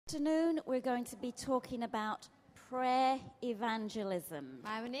afternoon, we're going to be talking about prayer evangelism.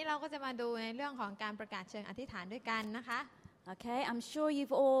 วันนี้เราก็จะมาดูในเรื่องของการประกาศเชิงอธิษฐานด้วยกันนะคะ Okay, I'm sure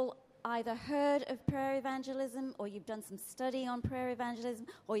you've all either heard of prayer evangelism or you've done some study on prayer evangelism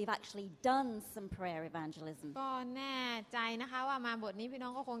or you've actually done some prayer evangelism. ก็แน่ใจนะคะว่ามาบทนี้พี่น้อ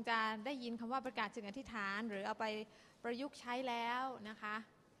งก็คงจะได้ยินคำว่าประกาศเชิงอธิษฐานหรือเอาไปประยุกต์ใช้แล้วนะคะ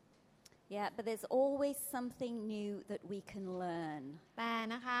Yeah, but there's always something new that we can learn. แต่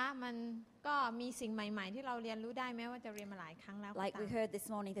นะคะมันก็มีสิ่งใหม่ๆที่เราเรียนรู้ได้แม้ว่าจะเรียนมาหลายครั้งแล้ว Like we heard this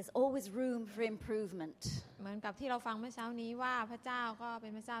morning, there's always room for improvement. เหมือนกับที่เราฟังเมื่อเช้านี้ว่าพระเจ้าก็เป็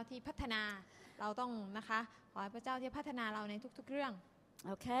นพระเจ้าที่พัฒนาเราต้องนะคะขอให้พระเจ้าที่พัฒนาเราในทุกๆเรื่อง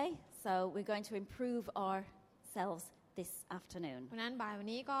Okay, so we're going to improve ourselves this afternoon. เพราะนั้นบ่ายวัน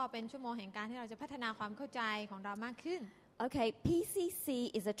นี้ก็เป็นชั่วโมงแห่งการที่เราจะพัฒนาความเข้าใจของเรามากขึ้น Okay, PCC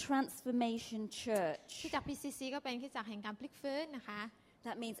is a transformation church. คริสตจักร PCC ก็เป็นคริสตจักรแห่งการพลิกฟื้นนะคะ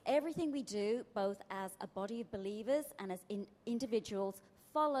That means everything we do, both as a body of believers and as individuals,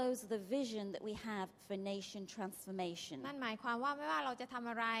 follows the vision that we have for nation transformation. นั่นหมายความว่าไม่ว่าเราจะทำ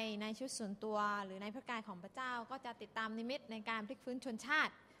อะไรในชีวิตส่วนตัวหรือในพระกายของพระเจ้าก็จะติดตามนิมิตในการพลิกฟื้นชนชา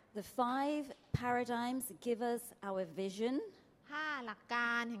ติ The 5 paradigms give us our vision. 5 หลักก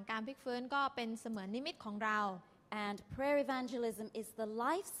ารแห่งการพลิกฟื้นก็เป็นเสมือนนิมิตของเราAnd prayer evangelism is the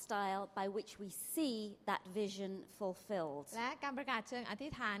lifestyle by which we see that vision fulfilled. และการประกาศเชิงอธิ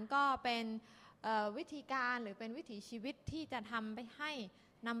ษฐานก็เป็นวิธีการหรือเป็นวิถีชีวิตที่จะทำไปให้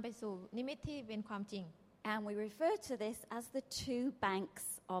นำไปสู่นิมิตที่เป็นความจริง And we refer to this as the two banks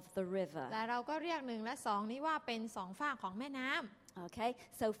of the river. และเราก็เรียก1และ2นี้ว่าเป็น2ฝากของแม่น้ำ Okay,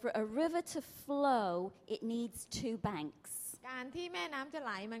 so for a river to flow, it needs two banks. การที่แม่น้ำจะไห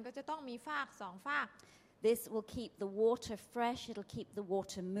ลมันก็จะต้องมีฝาก2ฝากThis will keep the water fresh, it'll keep the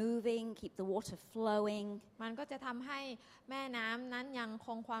water moving, keep the water flowing. มันก็จะทำให้แม่น้ำนั้นยังค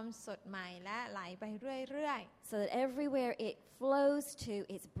งความสดใหม่และไหลไปเรื่อยๆ So that everywhere it flows to,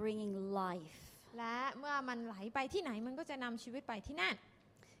 it's bringing life. และเมื่อมันไหลไปที่ไหนมันก็จะนำชีวิตไปที่นั่น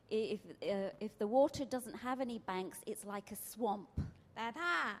If the water doesn't have any banks, it's like a swamp. แต่ถ้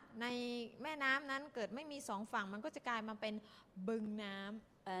าในแม่น้ำนั้นเกิดไม่มี2ฝั่งมันก็จะกลายมาเป็นบึงน้ำ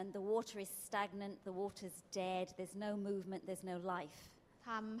And the water is stagnant, the water's dead, there's no movement, there's no life.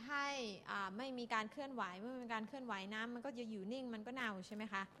 ทำให้ไม่มีการเคลื่อนไหวเมื่อมีการเคลื่อนไหวน้ำมันก็จะอยู่นิ่งมันก็เน่าใช่ไหม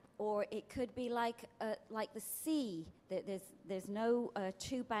คะ Or it could be like the sea. There's no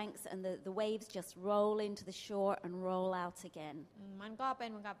two banks and the waves just roll into the shore and roll out again. มันก็เป็น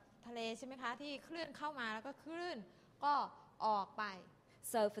เหมือนกับทะเลใช่ไหมคะที่คลื่นเข้ามาแล้วก็คลื่นก็ออกไป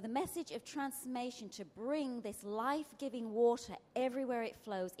So for the message of transformation to bring this life-giving water everywhere it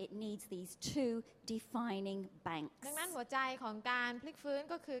flows, it needs these two defining banks. ดังนั้นหัวใจของการพลิกฟื้น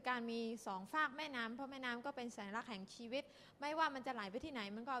ก็คือการมี2ฝากแม่น้ำเพราะแม่น้ำก็เป็นสัญลักษณ์แห่งชีวิตไม่ว่ามันจะไหลไปที่ไหน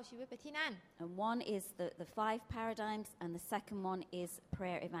มันก็เอาชีวิตไปที่นั่น And one is the 5 paradigms and the second one is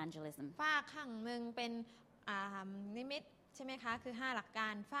prayer evangelism. ฝากข้างหนึ่งเป็นนิมิตใช่ไหมคะคือ5หลักกา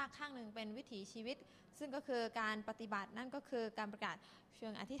รฝากข้างหนึ่งเป็นวิถีชีวิตซึ่งก็คือการปฏิบัตินั่นก็คือการประกาศเชิ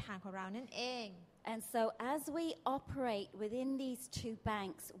งอธิษฐานของเรานั่นเอง And so as we operate within these two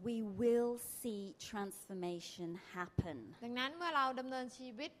banks, we will see transformation happen. ดังนั้นเมื่อเราดำเนินชี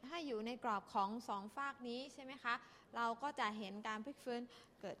วิตให้อยู่ในกรอบของ2ฝากนี้ใช่ไหมคะเราก็จะเห็นการพลิกฟื้น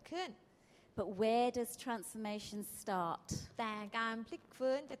เกิดขึ้น But where does transformation start? แต่การพลิก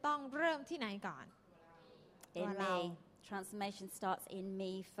ฟื้นจะต้องเริ่มที่ไหนก่อน In me. Transformation starts in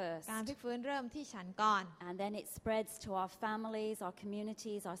me first. การพลิกฟื้นเริ่มที่ฉันก่อน And then it spreads to our families, our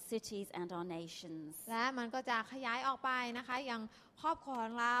communities, our cities and our nations. และมันก็จะขยายออกไปนะคะยังครอบครัวข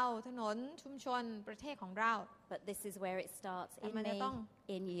องเราถนนชุมชนประเทศของเรา But this is where it starts in me,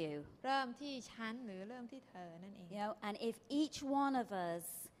 in you. เริ่มที่ฉันหรือเริ่มที่เธอนั่นเอง You know, and if each one of us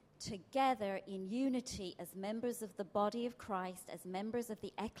together in unity as members of the body of Christ, as members of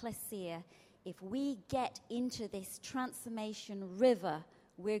the ecclesia, if we get into this transformation river,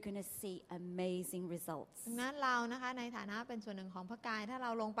 we're going to see amazing results. ดังนั้นเรานะคะในฐานะเป็นส่วนหนึ่งของพระกายถ้าเร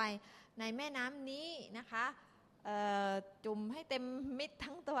าลงไปในแม่น้ำนี้นะคะจุ่มให้เต็มมิด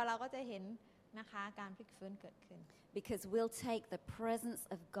ทั้งตัวเราก็จะเห็นนะคะการพลิกฟื้นเกิดขึ้น Because we'll take the presence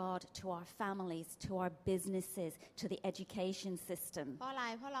of God to our families, to our businesses, to the education system. เพราะอะไร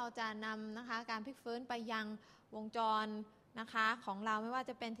เพราะเราจะนำนะคะการพลิกฟื้นไปยังวงจรนะคะของเราไม่ว่า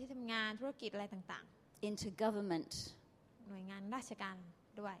จะเป็นที่ทำงานธุรกิจอะไรต่างๆ into government หน่วยงานราชการ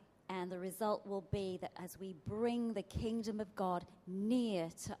ด้วย and the result will be that as we bring the kingdom of God near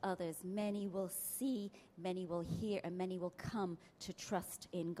to others, many will see, many will hear and many will come to trust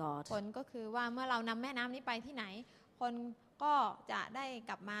in God. ผลก็คือว่าเมื่อเรานำแม่น้ำนี้ไปที่ไหนคนก็จะได้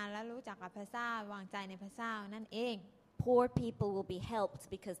กลับมาและรู้จักกับพระเจ้าวางใจในพระเจ้านั่นเอง poor people will be helped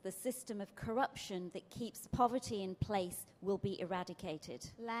because the system of corruption that keeps poverty in place will be eradicated.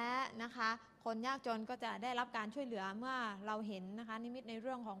 และนะคะคนยากจนก็จะได้รับการช่วยเหลือเมื่อเราเห็นนะคะนิมิตในเ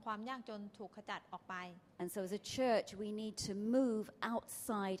รื่องของความยากจนถูกขจัดออกไป And so as a church we need to move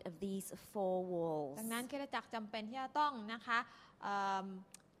outside of these four walls. ดังนั้นคริสตจักรจำเป็นที่จะต้องนะคะ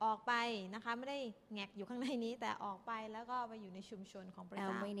ออกไปนะคะไม่ได้แงกอยู่ข้างในนี้แต่ออกไปแล้วก็ไปอยู่ในชุมชนของพระเจ้า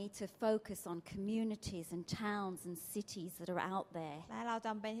And we need to focus on communities and towns and cities that are out there. และเราจ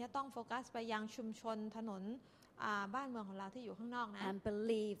ำเป็นที่จะต้องโฟกัสไปยังชุมชนถนนบ้านเมืองของเราที่อยู่ข้างนอกนะ And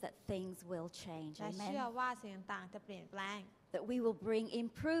believe that things will change. และเชื่อว่าสิ่งต่างๆจะเปลี่ยนแปลง That we will bring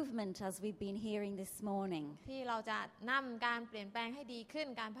improvement as we've been hearing this morning. ที่เราจะนำการเปลี่ยนแปลงให้ดีขึ้น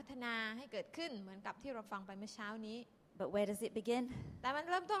การพัฒนาให้เกิดขึ้นเหมือนกับที่เราฟังไปเมื่อเช้านี้ But where does it begin? แต่มัน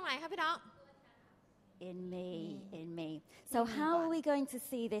เริ่มต้นไหนคะพี่น้อง In me. So how are we going to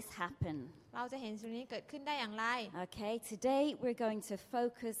see this happen? เราจะเห็นสิ่งนี้เกิดขึ้นได้อย่างไร Okay, today we're going to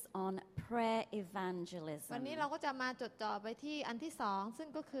focus on prayer evangelism. วันนี้เราก็จะมาจดจ่อไปที่อันที่สองซึ่ง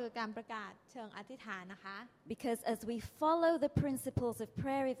ก็คือการประกาศเชิงอธิษฐานนะคะ Because as we follow the principles of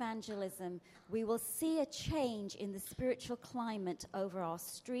prayer evangelism, we will see a change in the spiritual climate over our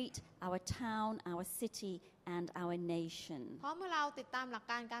street, our town, our city, and our nation. เพราะเมื่อเราติดตามหลัก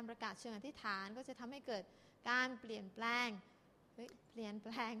การการประกาศเชิงอธิษฐานก็จะทำให้เกิดการเปลี่ยนแปลง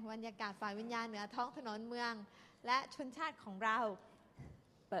บรรยากาศฝ่ายวิญญาณเหนือท้องถนนเมืองและชนชาติของเรา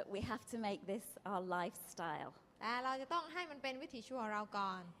But we have to make this our lifestyle. แต่เราจะต้องให้มันเป็นวิถีชีวิตของเราก่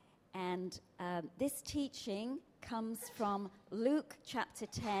อน And this teaching comes from Luke chapter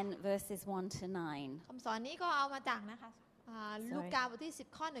 10 verses 1 to 9. คำสอนนี้ก็เอามาจากนะคะลูกาบทที่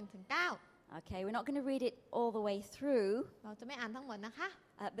10ข้อ1ถึง9 Okay, we're not going to read it all the way through. เราจะไม่อ่านทั้งหมดนะคะ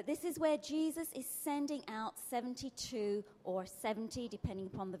But this is where Jesus is sending out 72 or 70, depending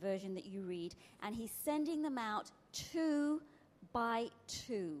upon the version that you read. And he's sending them out 2 by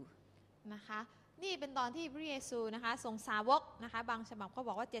 2. นะคะนี่เป็นตอนที่พระเยซูนะคะส่งสาวกนะคะบางฉบับเขาบ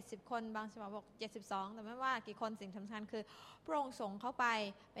อกว่า70คนบางฉบับบอก72แต่ไม่ว่ากี่คนสิ่งสำคัญคือพระองค์ส่งเข้าไป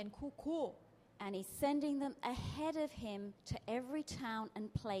เป็นคู่ And he's sending them ahead of him to every town and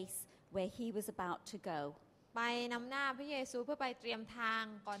place where he was about to go. ไปนำหน้าพระเยซูเพื่อไปเตรียมทาง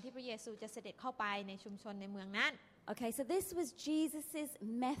ก่อนที่พระเยซูจะเสด็จเข้าไปในชุมชนในเมืองนั้น Okay, so this was Jesus's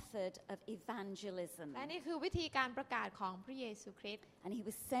method of evangelism. และนี่คือวิธีการประกาศของพระเยซูคริสต์ And he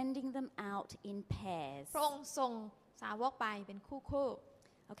was sending them out in pairs. พระองค์ส่งสาวกไปเป็นคู่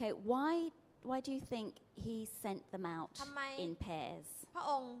Okay, why do you think he sent them out in pairs? พระ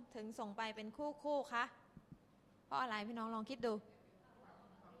องค์ถึงส่งไปเป็นคู่คะเพราะอะไรพี่น้องลองคิดดู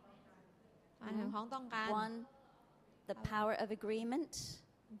ถึงของต้องการ One, the power of agreement.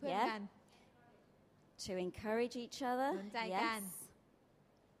 เพื่อนกัน To encourage each other. หนุนใจกัน Yes.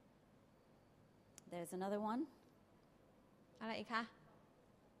 There's another one. อะไรอีกคะ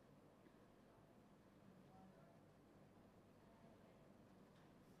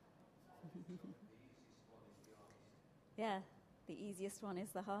Yeah, the easiest one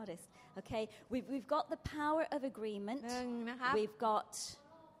is the hardest. Okay, we've got the power of agreement. หนึ่งนะคะ We've got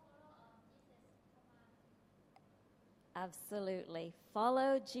absolutely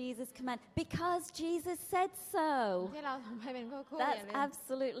follow Jesus' command because Jesus said so. ที่เราส่งไปเป็นคู่ That's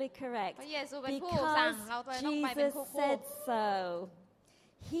absolutely correct. พระเยซูเป็นผู้สั่ง Because เราต้องไปเป็น Jesus คู่ said so.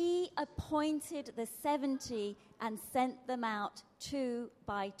 He appointed the 70 and sent them out 2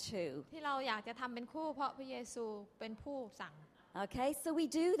 by 2. ที่เราอยากจะทำเป็นคู่เพราะพระเยซูเป็นผู้สั่ง Okay, so we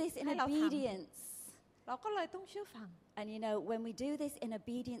do this in ให้เราทำ obedience. เราก็เลยต้องเชื่อฟัง And you know, when we do this in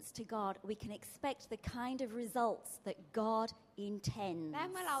obedience to God, we can expect the kind of results that God intends. และ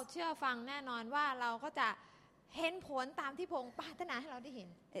เมื่อเราเชื่อฟังแน่นอนว่าเราก็จะเห็นผลตามที่พระองค์ปรารถนาให้เราได้เห็น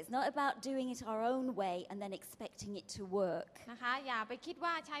It's not about doing it our own way and then expecting it to work. นะคะอย่าไปคิด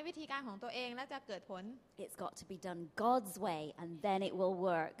ว่าใช้วิธีการของตัวเองแล้วจะเกิดผล It's got to be done God's way and then it will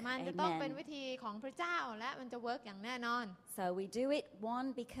work. มันจะต้องเป็น Amen. วิธีของพระเจ้าและมันจะเวิร์กอย่างแน่นอน So we do it, one,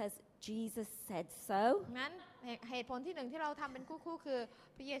 because Jesus said so. งั้นเหตุผลที่หนึ่งที่เราทำเป็นคู่คือ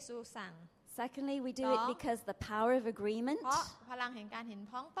พระเยซูสั่ง Secondly, we do it because the power of agreement. เพราะพลังแห่งการเห็น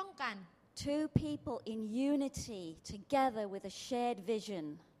พ้องต้องกัน Two people in unity together with a shared vision.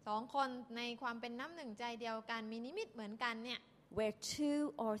 สองคนในความเป็นน้ำหนึ่งใจเดียวกันมีนิมิตเหมือนกันเนี่ย Where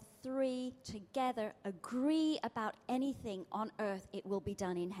 2 or 3 together agree about anything on earth, it will be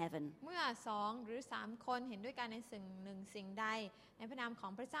done in heaven. เมื่อ2 หรือ 3 คนเห็นด้วยกันในสิ่งหนึ่งสิ่งใดในพระนามขอ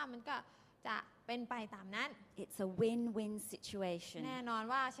งพระเจ้ามันก็จะ เป็นไปตามนั้น It's a win-win situation แน่นอน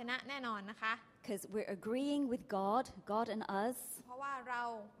ว่าชนะแน่นอนนะคะ because we're agreeing with God and us, เพราะว่าเรา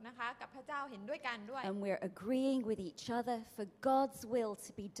นะคะกับพระเจ้าเห็นด้วยกันด้วย and we're agreeing with each other for God's will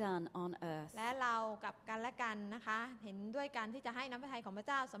to be done on earth. และเรากับกันและกันนะคะเห็นด้วยกันที่จะให้น้ำพระทัยของพระ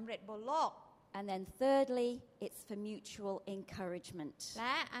เจ้าสำเร็จบนโลก And then thirdly, it's for mutual encouragement. แล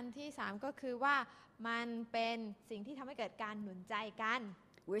ะอันที่3ก็คือว่ามันเป็นสิ่งที่ทำให้เกิดการหนุนใจกัน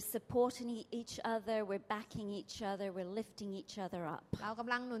We're supporting each other, we're backing each other, we're lifting each other up. เราก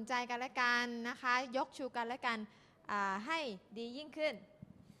ำลังหนุนใจกันและกันนะคะยกชูกันและกันให้ดียิ่งขึ้น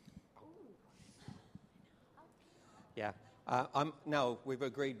Yeah. No, we've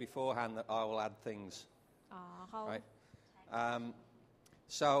agreed beforehand that I will add things. อ๋อเขา Right.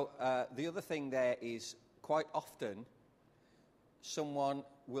 So the other thing there is quite often someone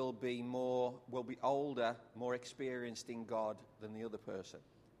will be older, more experienced in God than the other person.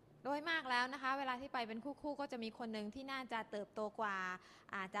 โดยมากแล้วนะคะเวลาที่ไปเป็นคู่ก็จะมีคนหนึ่งที่น่าจะเติบโตกว่า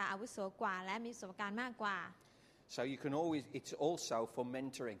อาจจะอาวุโสกว่าและมีประสบการณ์มากกว่า So you can always, it's also for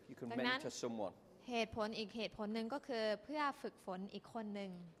mentoring. You can mentor someone. เหตุผลหนึ่งก็คือเพื่อฝึกฝนอีกคนหนึ่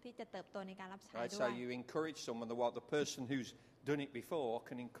งที่จะเติบโตในการรับใช้ Right. ด้ So วย you encourage someone, the person who's done it before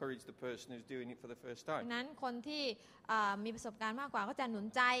can encourage the person who's doing it for the first ดั time. งนั้นคนที่มีประสบการณ์มากกว่าก็จะหนุน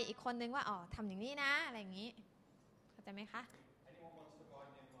ใจอีกคนหนึ่งว่าอ๋อทำอย่างนี้นะอะไรอย่างนี้เข้าใจไหมคะ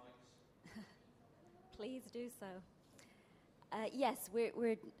Please do so. Yes,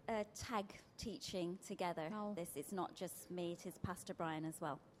 we're tag teaching together. No. This is not just me, it is Pastor Brian as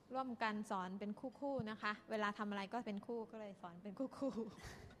well. ร่วมกันสอนเป็นคู่นะคะเวลาทำอะไรก็เป็นคู่ก็เลยสอนเป็นคู่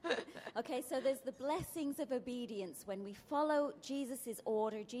Okay, so there's the blessings of obedience. When we follow Jesus'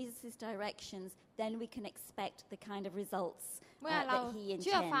 order, Jesus' directions, then we can expect the kind of results เมื่อเรา that he เ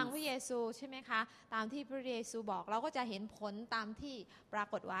ชื่อฟังพระ intends. เยซูใช่ไหมคะตามที่พระเยซูบอกเราก็จะเห็นผลตามที่ปรา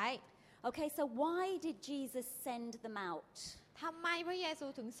กฏไว้ Okay, so why did Jesus send them out? ทำไมพระเยซู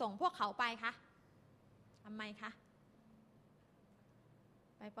ถึงส่งพวกเขาไปคะทำไมคะ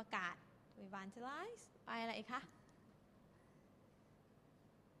ไปประกาศ evangelize ไปอะไรอีกคะ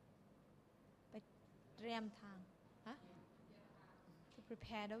ไปเตรียมทางฮะ to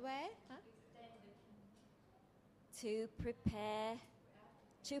prepare the way ฮะ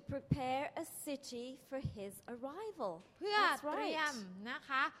To prepare a city for his arrival. เพื่อ That's เตรียม right. นะ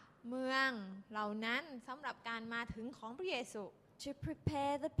คะเมืองเหล่านั้นสำหรับการมาถึงของพระเยซู To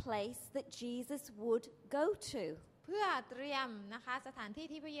prepare the place that Jesus would go to. เพื่อเตรียมนะคะสถานที่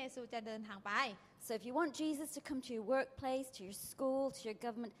ที่พระเยซูจะเดินทางไป So if you want Jesus to come to your workplace, to your school, to your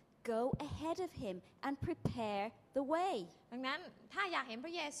government, go ahead of him and prepare the way. ดังนั้นถ้าอยากเห็นพ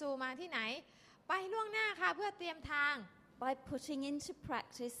ระเยซูมาที่ไหนไปล่วงหน้าค่ะเพื่อเตรียมทาง By putting into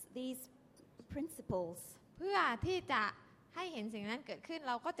practice these principles. เพื่อที่จะให้เห็นสิ่งนั้นเกิดขึ้น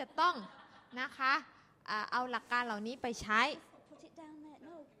เราก็จะต้องนะคะเอาหลักการเหล่านี้ไปใช้ Put it down there.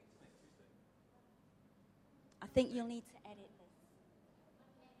 No. I think you'll need to edit this.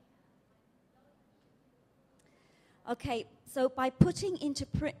 Okay, so by putting into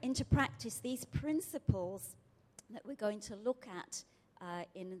practice these principles that we're going to look at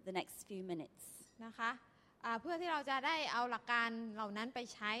in the next few minutes. นะคะเพื่อที่เราจะได้เอาหลักการเหล่านั้นไป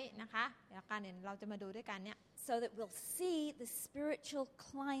ใช้นะคะหลักการเนี่ยเราจะมาดูด้วยกันเนี่ย So that we'll see the spiritual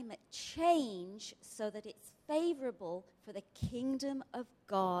climate change so that it's favorable for the kingdom of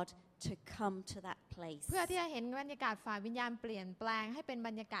God to come to that place. เพื่อที่จะเห็นบรรยากาศฝ่ายวิญญาณเปลี่ยนแปลงให้เป็นบ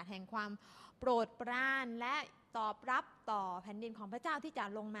รรยากาศแห่งความโปรดปรานและตอบรับต่อแผ่นดินของพระเจ้าที่จะ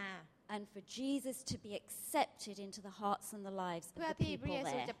ลงมา And for Jesus to be accepted into the hearts and the lives of เพื่อ the ที่พระ people เย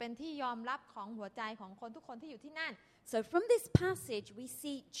ซู there. จะเป็นที่ยอมรับของหัวใจของคนทุกคนที่อยู่ที่นั่น So from this passage we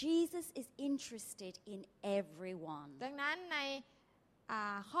see Jesus is interested in everyone. ดังนั้นใน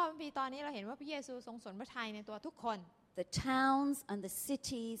ข้อพระคัมภีร์ตอนนี้เราเห็นว่าพระเยซูทรงสนพระทัยในตัวทุกคน The towns and the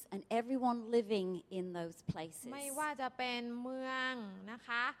cities and everyone living in those places. ไม่ว่าจะเป็นเมืองนะค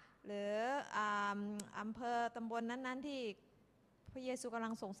ะหรืออำเภอตำบลนั้นๆที่พระเยซูกำลั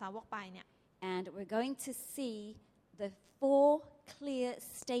งส่งสาวกไปเนี่ย And we're going to see the 4 clear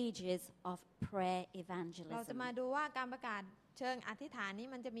stages of prayer เราจะ evangelism. มาดูว่าการประกาศเชิงอธิษฐานนี้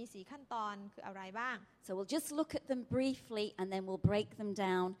มันจะมี4ขั้นตอนคืออะไรบ้าง So we'll just look at them briefly and then we'll break them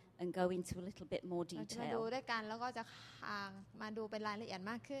down and go into a little bit more เราจะมาดู detail. ด้วยกันแล้วก็จะมาดูเป็นรายละเอียด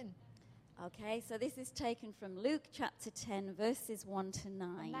มากขึ้น Okay, so this is taken from Luke chapter 10 verses 1 to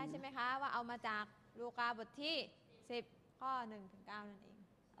ได้ใช่ไหม 9. คะว่าเอามาจากลูกาบทที่10ข้อ1ถึง9นั่นเอง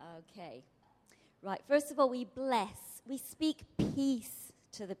Okay. Right, first of all we bless. We speak peace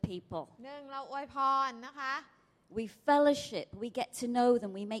to the people. 1เราอวยพรนะคะ We fellowship, we get to know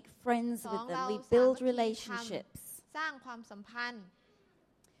them, we make friends with them, we build relationships. สร้างความสัมพันธ์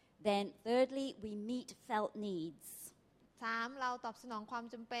Then thirdly, we meet felt needs 3เราตอบสนองความ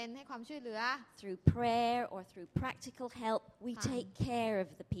จำเป็นให้ความช่วยเหลือ through prayer or through practical help. We take care of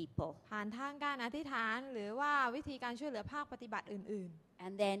the people. ผ่านทางการอธิษฐานหรือว่าวิธีการช่วยเหลือภาคปฏิบัติอื่น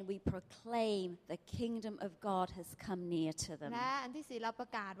And then we proclaim the kingdom of God has come near to ๆ them. และอันที่4เราปร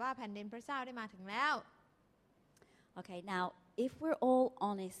ะกาศว่าแผ่นดินพระเจ้าได้มาถึงแล้ว Okay, now if we're all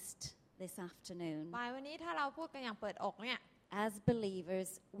honest this afternoon, บ่ายวันนี้ถ้าเราพูดกันอย่างเปิดอกเนี่ย as believers,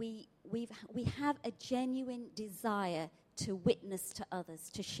 we have a genuine desire to witness to others,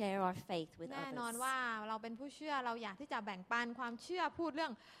 to share our faith with แน่นอน others. ว่าเราเป็นผู้เชื่อเราอยากที่จะแบ่งปันความเชื่อพูดเรื่อ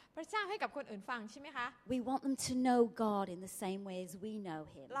งพระเจ้าให้กับคนอื่นฟังใช่ไหมคะ We want them to know God in the same way as we know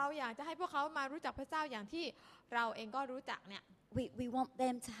Him. เราอยากจะให้พวกเขามารู้จักพระเจ้าอย่างที่เราเองก็รู้จักเนี่ย We want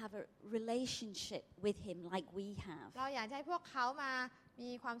them to have a relationship with Him like we have. เราอยากให้พวกเขามามี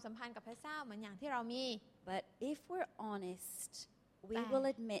ความสัมพันธ์กับพระเจ้าเหมือนอย่างที่เรามี But if we're honest, we Bye. will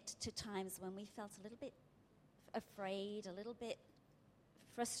admit to times when we felt a little bit afraid, a little bit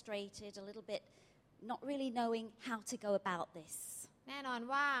frustrated, a little bit not really knowing how to go about this. แน่นอน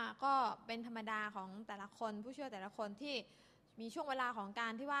ว่าก็เป็นธรรมดาของแต่ละคนผู้เชื่อแต่ละคนที่มีช่วงเวลาของกา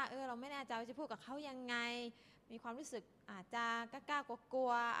รที่ว่าเราไม่แน่ใจว่าจะพูดกับเขายังไงมีความรู้สึกอาจจะกล้ากลั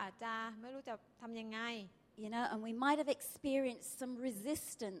วๆอาจจะไม่รู้จะทำยังไง You know, and we might have experienced some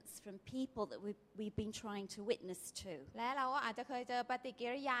resistance from people that we've been trying to witness to. และเราก็อาจจะเคยเจอปฏิกิ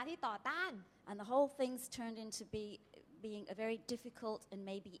ริยาที่ต่อต้าน And the whole thing's turned into being a very difficult and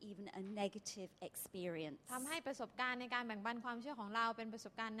maybe even a negative experience. ทำให้ประสบการณ์ในการแบ่งปันความเชื่อของเราเป็นประส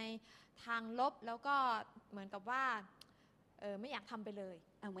บการณ์ในทางลบแล้วก็เหมือนกับว่าไม่อยากทำไปเลย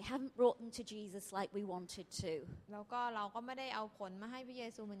And we haven't brought them to Jesus like we wanted to. แล้วก็เราก็ไม่ได้เอาผลมาให้พระเย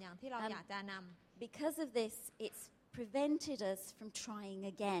ซูเหมือนอย่างที่เราอยากจะนำ Because of this, it's prevented us from trying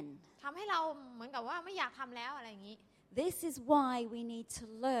again. ทำให้เราเหมือนกับว่าไม่อยากทำแล้วอะไรอย่างนี้ This is why we need to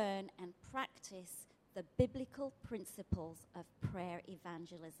learn and practice the biblical principles of prayer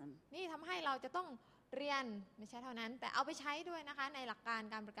evangelism. นี่ทำให้เราจะต้องเรียนไม่ใช่เท่านั้นแต่เอาไปใช้ด้วยนะคะในหลักการ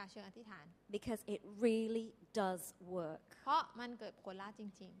การประกาศเชิงอธิษฐาน Because it really does work. เพราะมันเกิดผลลัพธ์จ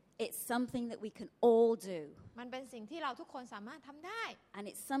ริง It's something that we can all do. ๆมันเป็นสิ่งที่เราทุกคนสามารถทำได้ And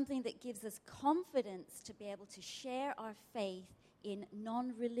it's something that gives us confidence to be able to share our faith in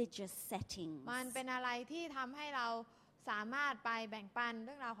non-religious settings. มันเป็นอะไรที่ทำให้เราสามารถไปแบ่งปันเ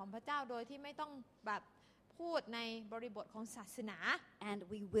รื่องราวของพระเจ้าโดยที่ไม่ต้องแบบพูดในบริบทของศาสนา And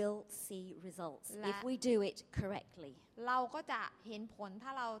we will see results if we do it correctly. เราก็จะเห็นผลถ้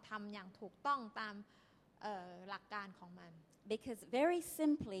าเราทำอย่างถูกต้องตามหลักการของมัน Because very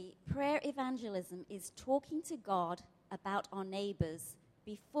simply, prayer evangelism is talking to God about our neighbors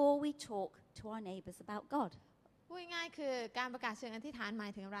before we talk to our neighbors about God. พูดง่ายๆคือการประกาศเชิงอธิษฐานหมา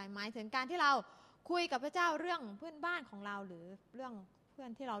ยถึงอะไรหมายถึงการที่เราคุยกับพระเจ้าเรื่องเพื่อนบ้านของเราหรือเรื่องเพื่อน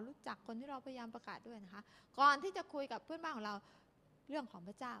ที่เรารู้จักคนที่เราพยายามประกาศด้วยนะคะก่อนที่จะคุยกับเพื่อนบ้านของเราเรื่องของพ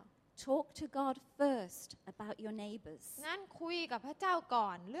ระเจ้า Talk to God first about your neighbors. งั้นคุยกับพระเจ้าก่อ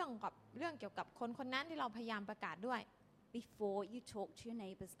นเรื่องเกี่ยวกับคนคนนั้นที่เราพยายามประกาศด้วย Before you talk to your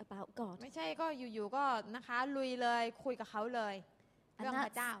neighbors about God. ไม่ใช่ก็อยู่ๆก็นะคะลุยเลยคุยกับเขาเลยเรื่อง And พ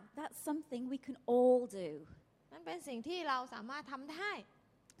ระเจ้า that's something we can all do. นั่นเป็นสิ่งที่เราสามารถทำได้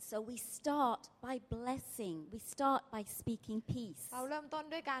So we start by blessing. We start by speaking peace. เราเริ่มต้น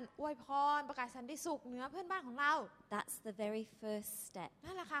ด้วยการอวยพรประกาศสันติสุขเหนือเพื่อนบ้านของเรา That's the very first step.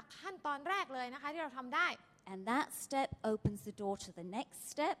 นั่นแหละค่ะขั้นตอนแรกเลยนะคะที่เราทำได้ And that step opens the door to the next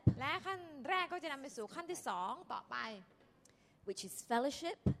step, และขั้นแรกก็จะนำไปสู่ขั้นที่2ต่อไป which is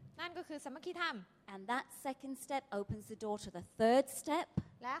fellowship. นั่นก็คือสามัคคีธรรม And that second step opens the door to the third step,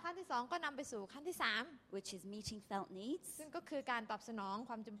 และขั้นที่2ก็นำไปสู่ขั้นที่which is meeting felt needs. 3ซึ่งก็คือการตอบสนอง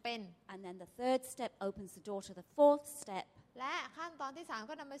ความจำเป็น And then the third step opens the door to the fourth step, และขั้นตอนที่3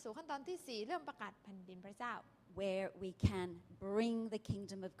ก็นำไปสู่ขั้นตอนที่4เริ่มประกาศแผ่นดินพระเจ้า where we can bring the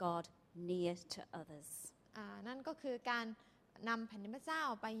kingdom of God near to others. นั่นก็คือการนำแผ่นดินพระเจ้า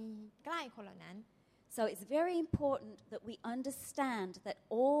ไปใกล้คนเหล่านั้น So it's very important that we understand that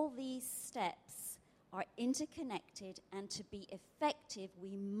all these steps are interconnected, and to be effective,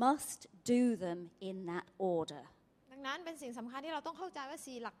 we must do them in that order. ดังนั้นเป็นสิ่งสำคัญที่เราต้องเข้าใจว่า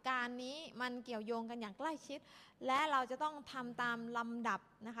4หลักการนี้มันเกี่ยวโยงกันอย่างใกล้ชิดและเราจะต้องทำตามลำดับ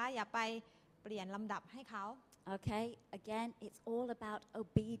นะคะอย่าไปเปลี่ยนลำดับให้เขา Okay, again, it's all about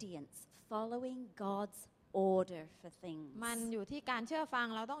obedience, following God's order for things. มันอยู่ที่การเชื่อฟัง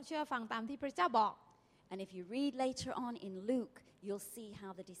เราต้องเชื่อฟังตามที่พระเจ้าบอก And if you read later on in Luke, you'll see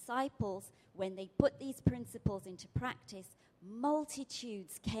how the disciples, when they put these principles into practice,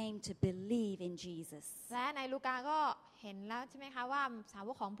 multitudes came to believe in Jesus. และในลูกาก็เห็นแล้วใช่ไหมคะว่าสาว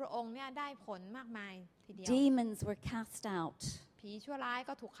กของพระองค์เนี่ยได้ผลมากมายทีเดียว Demons were cast out. ผีชั่วร้าย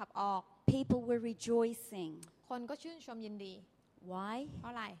ก็ถูกขับออก People were rejoicing. คนก็ชื่นชมยินดี Why? เพรา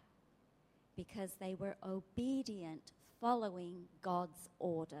ะอะไร Because they were obedient, following God's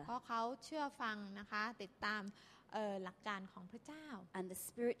order. เพราะเขาเชื่อฟังนะคะติดตามหลักการของพระเจ้า And the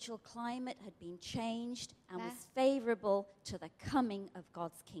spiritual climate had been changed and และ was favorable to the coming of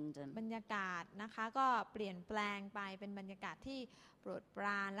God's kingdom. บรรยากาศนะคะก็เปลี่ยนแปลงไปเป็นบรรยากาศที่โปรดปร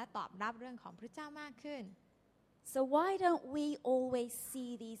านและตอบรับเรื่องของพระเจ้ามากขึ้น So why don't we always see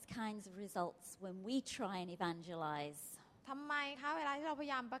these kinds of results when we try and evangelize? ทำไมคะเวลาที่เราพย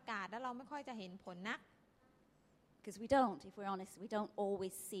ายามประกาศแล้วเราไม่ค่อยจะเห็นผลนัก Because we don't, if we're honest, we don't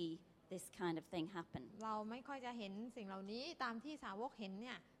always see this kind of thing happen. เราไม่ค่อยจะเห็นสิ่งเหล่านี้ตามที่สาวกเห็นเ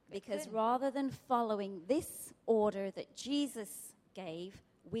นี่ยเกิดขึ้น Because rather than following this order that Jesus gave,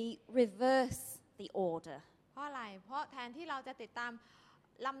 we reverse the order. เพราะอะไรเพราะแทนที่เราจะติดตาม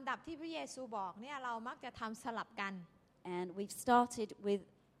ลำดับที่พระเยซูบอกเนี่ยเรามักจะทำสลับกัน And we've started with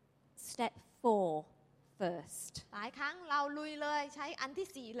step 4 first. หลายครั้งเราลุยเลยใช้อัน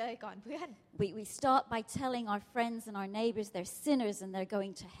ที่ 4 เลยก่อนเพื่อน We start by telling our friends and our neighbors they're sinners and they're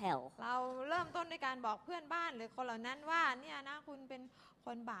going to hell. เราเริ่มต้นด้วยการบอกเพื่อนบ้านหรือคนเหล่านั้นว่าเนี่ยนะคุณเป็น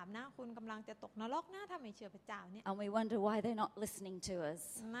คนบาปนะคุณกำลังจะตกนรกนะถ้าไม่เชื่อพระเจ้าเนี่ย And we wonder why they're not listening to us.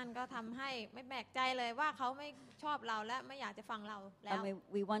 นั่นก็ทำให้ไม่แปลกใจเลยว่าเขาไม่ชอบเราและไม่อยากจะฟังเราแล้ว And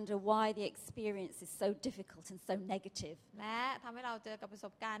we wonder why the experience is so difficult and so negative. และทำให้เราเจอกับประส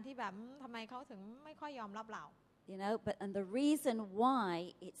บการณ์ที่แบบทำไมเขาถึงไม่ค่อยยอมรับเรา You know, and the reason why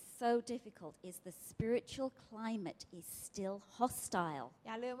it's so difficult is the spiritual climate is still hostile. อ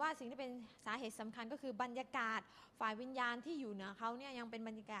ย่าลืมว่าสิ่งที่เป็นสาเหตุสำคัญก็คือบรรยากาศฝ่ายวิญญาณที่อยู่เหนือเขาเนี่ยยังเป็นบ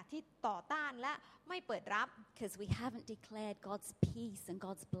รรยากาศที่ต่อต้านและไม่เปิดรับ Because we haven't declared God's peace and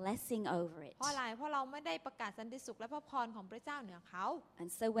God's blessing over it. เพราะอะไรเพราะเราไม่ได้ประกาศสันติสุขและพระพรของพระเจ้าเหนือเขา And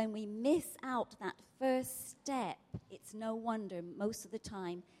so when we miss out that first step, it's no wonder most of the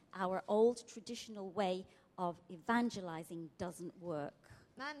time our old traditional way of evangelizing doesn't work.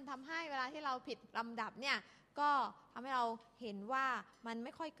 นั่นทำให้เวลาที่เราผิดลำดับเนี่ยก็ทำให้เราเห็นว่ามันไ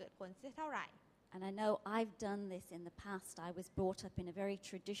ม่ค่อยเกิดผลเท่าไหร่ And I know I've done this in the past. I was brought up in a very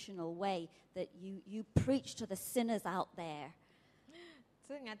traditional way that you preach to the sinners out there.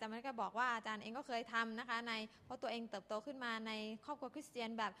 ซึ่งอาจารย์มันก็บอกว่าอาจารย์เองก็เคยทำนะคะเพราะตัวเองเติบโตขึ้นมาในครอบครัวคริสเตียน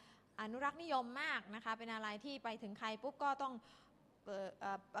แบบอนุรักษ์นิยมมากนะคะเป็นอะไรที่ไปถึงใครปุ๊บก็ต้อง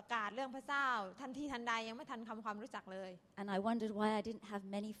ประกาศเรื่องพระเจ้าทันทีทันใดยังไม่ทันทำความรู้จักเลย And I wondered why I didn't have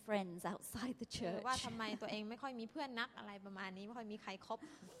many friends outside the หรือว่า church. ทำไมตัวเองไม่ค่อยมีเพื่อนนักอะไรประมาณนี้ไม่ค่อยมีใครคบ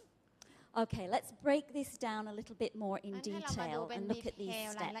Okay, let's break this down a little bit more in งั้นให้เรามาดู detail เป็น and ดี look at เท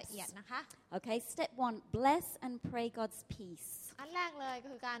these ลรายละเอียด steps. นะคะ Okay, step 1, bless and pray God's peace. อันแรกเลยก็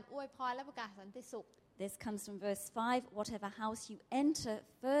คือการอวยพรและประกาศสันติสุข This comes from verse 5. Whatever house you enter,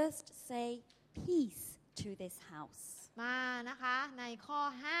 first say peace to this house. มานะคะในข้อ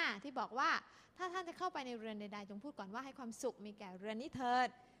 5 ที่บอกว่าถ้าท่านจะเข้าไปในเรือนใดๆจงพูดก่อนว่าให้ความสุขมีแก่เรือนนี้เถิด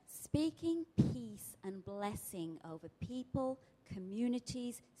Speaking peace and blessing over people,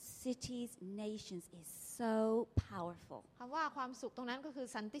 communities, cities, nations is so powerful. คำว่าความสุขตรงนั้นก็คือ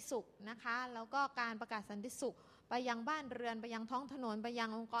สันติสุขนะคะแล้วก็การประกาศสันติสุขไปยังบ้านเรือนไปยังท้องถนนไปยัง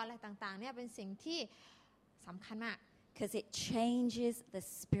องค์กรอะไรต่างๆเนี่ยเป็นสิ่งที่สำคัญมาก Because it changes the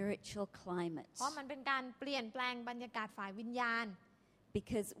spiritual climate. เพราะมันเป็นการเปลี่ยนแปลงบรรยากาศฝ่ายวิญญาณ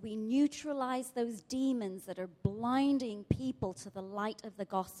Because we neutralize those demons that are blinding people to the light of the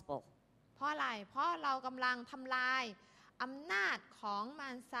gospel. เพราะอะไรเพราะเรากำลังทำลายอำนาจของมา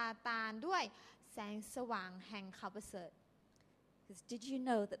รซาตานด้วยแสงสว่างแห่งข่าวประเสริฐ Because did you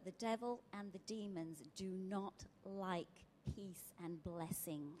know that the devil and the demons do not like peace and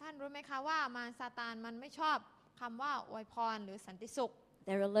blessing? ท่านรู้ไหมคะว่ามารซาตานมันไม่ชอบคำว่าอวยพรหรือสันติสุข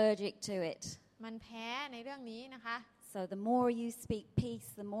They're allergic to it. มันแพ้ในเรื่องนี้นะคะ So the more you speak peace,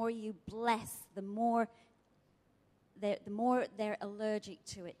 the more you bless, the more they're allergic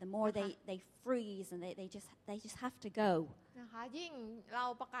to it, the more they freeze and they just have to go. นะคะยิ่งเรา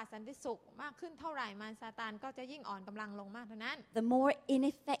ประกาศสันติสุขมากขึ้นเท่าไหร่มารซาตานก็จะยิ่งอ่อนกำลังลงมากเท่านั้น The more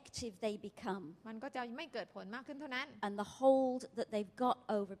ineffective they become. มันก็จะไม่เกิดผลมากขึ้นเท่านั้น And the hold that they've got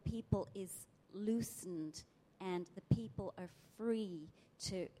over people is loosened and the people are free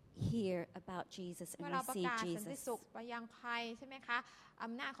to hear about Jesus เมื่ and อเราประ receive กาศสันติ Jesus. สุขไปยังใครใช่ไหมคะอ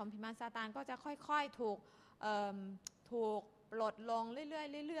ำนาจของพิมารซาตานก็จะค่อยๆถูกปลดลงเ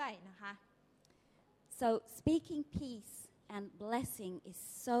รื่อยๆนะคะ So speaking peace and blessing is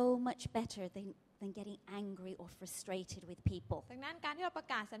so much better than getting angry or frustrated with people. ดังนั้นการที่เราประ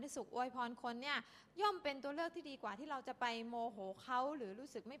กาศสันติสุขอวยพรคนเนี่ยย่อมเป็นตัวเลือกที่ดีกว่าที่เราจะไปโมโหเขาหรือรู้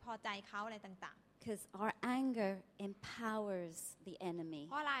สึกไม่พอใจเขาอะไรต่างๆ Because our anger empowers the enemy.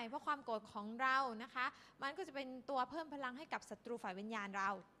 เพราะอะไรเพราะความโกรธของเรานะคะมันก็จะเป็นตัวเพิ่มพลังให้กับศัตรูฝ่ายวิญญาณเรา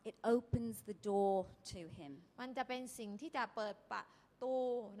It opens the door to him. มันจะเป็นสิ่งที่จะเปิดประตู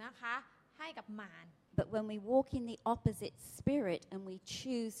นะคะให้กับมาร But when we walk in the opposite spirit and we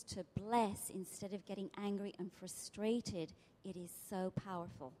choose to bless instead of getting angry and frustrated, it is so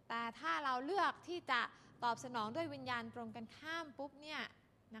powerful. แต่ถ้าเราเลือกที่จะตอบสนองด้วยวิญญาณตรงกันข้ามปุ๊บเนี่ย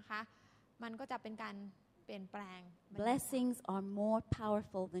นะคะมันก็จะเป็นการเปลี่ยนแปลง Blessings are more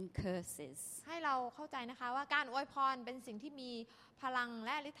powerful than curses. ให้เราเข้าใจนะคะว่าการอวยพรเป็นสิ่งที่มีพลังแ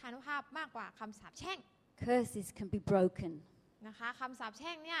ละฤทธานุภาพมากกว่าคำสาปแช่ง Curses can be broken, นะคะคำสาปแ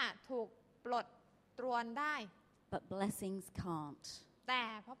ช่งเนี่ยถูกปลดตรวนได้ but blessings can't. แต่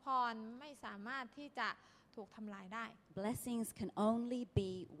พระพรไม่สามารถที่จะถูกทำลายได้ Blessings can only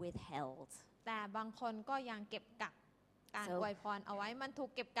be withheld. แต่บางคนก็ยังเก็บกักการอวยพรเอาไว้มันถูก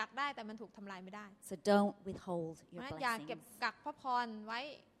เก็บกักได้แต่มันถูกทำลายไม่ได้ So don't withhold your อย่าเก็บ blessings. กักพระพรไว้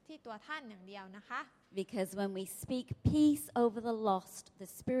ที่ตัวท่านอย่างเดียวนะคะ Because when we speak peace over the lost, the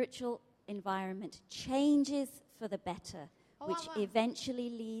spiritual environment changes for the better, which eventually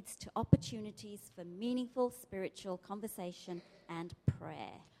leads to opportunities for meaningful spiritual conversation and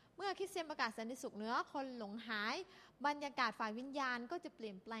prayer. เมื่อคริสเตียนประกาศสันติสุขเหนือคนหลงหายบรรยากาศฝ่ายวิญญาณก็จะเป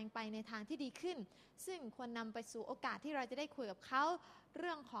ลี่ยนแปลงไปในทางที่ดีขึ้นซึ่งควรนำไปสู่โอกาสที่เราจะได้คุยกับเขาเ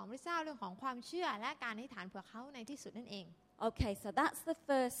รื่องของพระเจ้าเรื่องของความเชื่อและการอธิษฐานเผื่อเขาในที่สุดนั่นเอง Okay, so that's the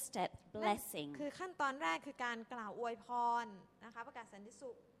first step, blessing. คือขั้นตอนแรกคือการกล่าวอวยพรนะคะประกาศสันติสุ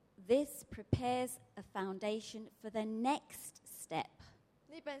ข This prepares a foundation for the next step.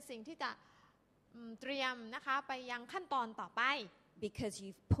 นี่เป็นสิ่งที่จะเตรียมนะคะไปยังขั้นตอนต่อไป Because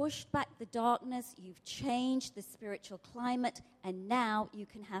you've pushed back the darkness, you've changed the spiritual climate, and now you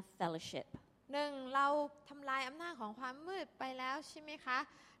can have fellowship. หนึ่งเราทำลายอำนาจของความมืดไปแล้วใช่ไหมคะ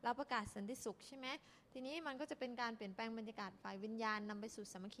เราประกาศสันติสุขใช่ไหมทีนี้มันก็จะเป็นการเปลี่ยนแปลงบรรยากาศฝ่ายวิญญาณนำไปสู่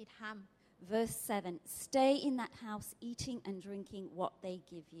สามัคคีธรรม Verse 7, stay in that house eating and drinking what they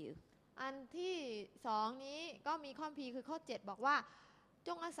give you. อันที่สองนี้ก็มีข้อพีคือข้อ7บอกว่าจ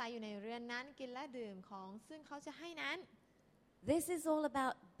งอาศัยอยู่ในเรือนนั้นกินและดื่มของซึ่งเขาจะให้นั้น This is all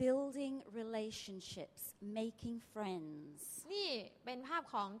about building relationships, making friends. นี่เป็นภาพ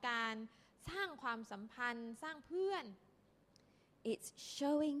ของการสร้างความสัมพันธ์สร้างเพื่อน It's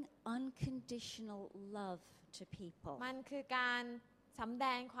showing unconditional love to people. มันคือการสำแด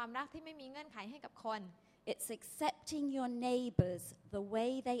งความรักที่ไม่มีเงื่อนไขให้กับคน It's accepting your neighbors the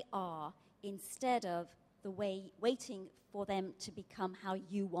way they are instead of the way waiting for them to become how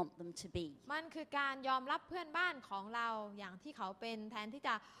you want them to be. มันคือการยอมรับเพื่อนบ้านของเราอย่างที่เขาเป็นแทนที่จ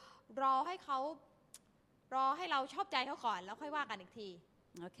ะรอให้เราชอบใจเขาก่อนแล้วค่อยว่ากันอีกที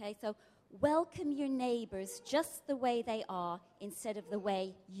Okay, so welcome your neighbors just the way they are instead of the way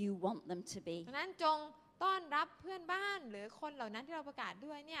you want them to be. ดังนั้นจงต้อนรับเพื่อนบ้านหรือคนเหล่านั้นที่เราประกาศ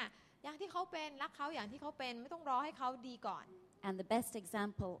ด้วยเนี่ยอย่างที่เขาเป็นรักเขาอย่างที่เขาเป็นไม่ต้องรอให้เขาดีก่อน And the best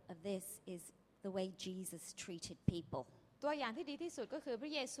example of this is the way Jesus treated people. ตัวอย่างที่ดีที่สุดก็คือพร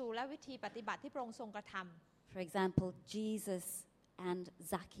ะเยซูและวิธีปฏิบัติที่พระองค์ทรงกระทำ For example, Jesus and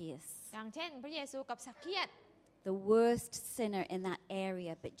Zacchaeus. อย่างเช่นพระเยซูกับสักเคียส The worst sinner in that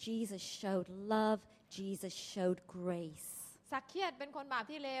area, but Jesus showed love, Jesus showed grace. สักเคียสเป็นคนบาป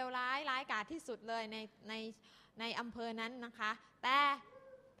ที่เลวร้ายกาจที่สุดเลยในอำเภอนั้นนะคะแต่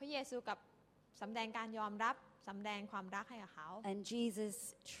พระเยซูกับสำแดงการยอมรับสำแดงความรักให้กับเขา And Jesus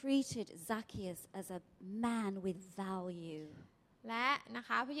treated Zacchaeus as a man with value. และนะค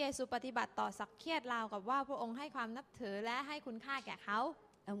ะพระเยซูปฏิบัติต่อสักเคียสราวกับว่าพระองค์ให้ความนับถือและให้คุณค่าแก่เขา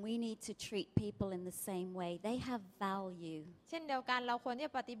And we need to treat people in the same way. They have value. เช่นเดียวกันเราควรที่จ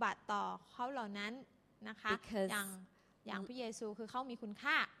ะปฏิบัติต่อเขาเหล่านั้นนะคะ อย่างพระเยซูคือเขามีคุณ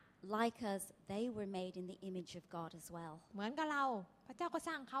ค่า Like us, they were made in the image of God as well. เหมือนกับเราพระเจ้าก็ส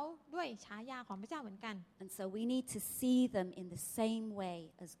ร้างเขาด้วยฉายาของพระเจ้าเหมือนกัน And so we need to see them in the same way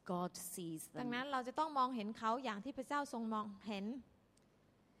as God sees ดัง them. นั้นเราจะต้องมองเห็นเขาอย่างที่พระเจ้าทรงมองเห็น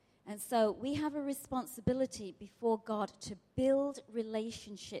And so we have a responsibility before God to build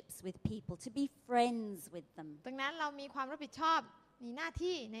relationships with people, to be friends with them. ดังนั้นเรามีความรับผิดชอบมีหน้า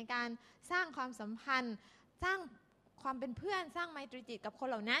ที่ในการสร้างความสัมพันธ์สร้างความเป็นเพื่อนสร้างไมตรีจิตกับคน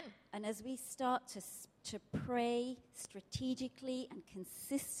เหล่านั้น And as we start to pray strategically and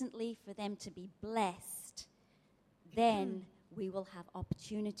consistently for them to be blessed, then we will have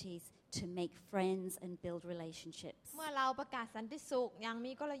opportunities to make friends and build relationships. เมื่อเราประกาศสันติสุขอย่าง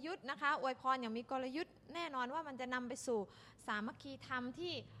มีกลยุทธ์นะคะอวยพรอย่างมีกลยุทธ์แน่นอนว่ามันจะนำไปสู่สามัคคีธรรม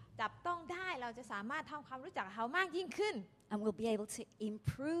ที่ จับต้องได้เราจะสามารถทำความรู้จักเขามากยิ่งขึ้น And we'll be able to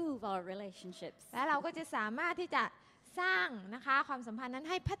improve our relationships. และเราก็จะสามารถที่จะสร้างนะคะความสัมพันธ์นั้น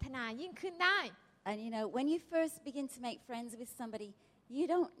ให้พัฒนายิ่งขึ้นได้ And when you first begin to make friends with somebody, you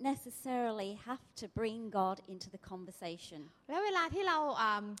don't necessarily have to bring God into the conversation. และเวลาที่เรา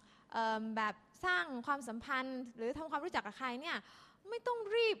แบบสร้างความสัมพันธ์หรือทำความรู้จักกับใครเนี่ยไม่ต้อง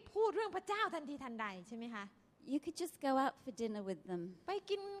รีบพูดเรื่องพระเจ้าทันทีทันใดใช่ไหมคะ You could just go out for dinner with them. ไป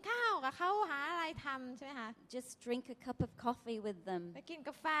กินข้าวกับเขาหาอะไรทำใช่ไหมคะ Just drink a cup of coffee with them. ไปกินก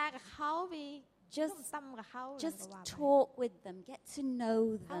าแฟกับเขาไปต้มตำกับเขา Just talk with them. Get to know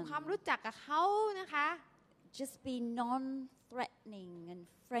ทำความ them. รู้จักกับเขานะคะ Just be non-threatening and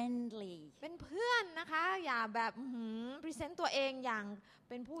friendly. เป็นเพื่อนนะคะอย่าแบบพรีเซนต์ตัวเองอย่าง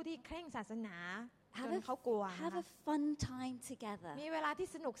เป็นผู้ที่เคร่งศาสนาจนเขากลัวนะคะ Have a fun time together. มีเวลาที่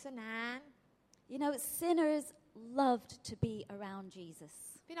สนุกสนาน Sinners loved to be around Jesus.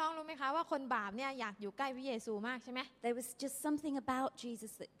 พี่น้องรู้ไหมคะว่าคนบาปเนี่ยอยากอยู่ใกล้พระเยซูมากใช่ไหม There was just something about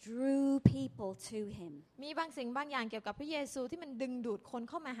Jesus that drew people to him. มีบางสิ่งบางอย่างเกี่ยวกับพระเยซูที่มันดึงดูดคน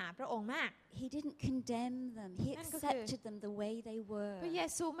เข้ามาหาพระองค์มาก He didn't condemn them. He นั่นก็คือ accepted them the way they were. พระเย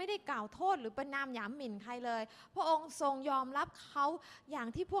ซูไม่ได้กล่าวโทษหรือประณามหยามหมิ่นใครเลย พระองค์ทรงยอมรับเขาอย่าง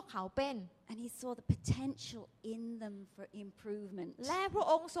ที่พวกเขาเป็น And he saw the potential in them for improvement. และพระ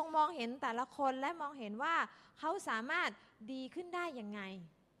องค์ทรงมองเห็นแต่ละคนและมองเห็นว่าเขาสามารถดีขึ้นได้ยังไง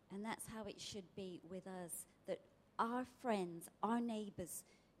And that's how it should be with us, that our friends, our neighbors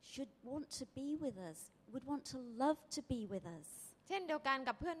should want to be with us, would want to love to be with us. เช่นเดียวกัน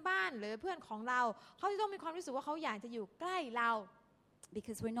กับเพื่อนบ้านหรือเพื่อนของเราเขาจะต้องมีความรู้สึกว่าเขาอยากจะอยู่ใกล้เรา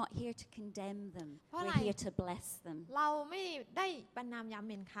Because we're not here to condemn them. เพราะอะไร We're here to bless them. เราไม่ได้ประณามหยาม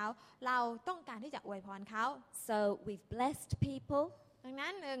หมิ่นเขาเราต้องการที่จะอวยพรเขา So we've blessed people. ดังนั้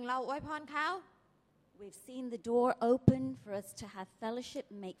นเราอวยพรเขา We've seen the door open for us to have fellowship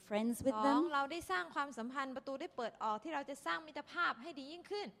and make friends with สอง them. เราได้สร้างความสัมพันธ์ประตูได้เปิดออกที่เราจะสร้างมิตรภาพให้ดียิ่ง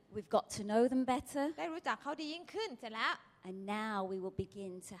ขึ้น We've got to know them better. ได้รู้จักเขาดียิ่งขึ้นเสร็จแล้ว And now we will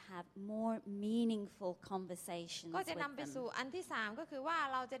begin to have more meaningful conversations ก็จะ with นำไปสู่ them. อันที่3ก็คือว่า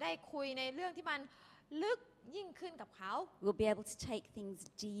เราจะได้คุยในเรื่องที่มันลึกยิ่งขึ้นกับเขา We'll be able to take things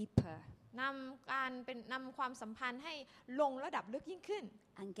deeper นำความสัมพันธ์ให้ลงระดับลึกยิ่งขึ้น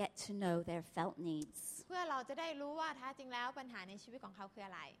and get to know their felt needs. เพื่อเราจะได้รู้ว่าแท้จริงแล้วปัญหาในชีวิตของเขาคืออ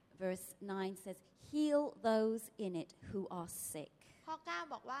ะไร Verse 9 says, Heal those in it who are sick. ข้อ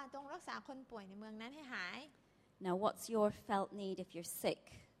 9 บอกว่าจงรักษาคนป่วยในเมืองนั้นให้หาย Now, what's your felt need if you're sick?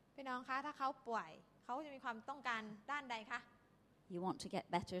 พี่น้องคะถ้าเขาป่วยเขาจะมีความต้องการด้านใดคะ You want to get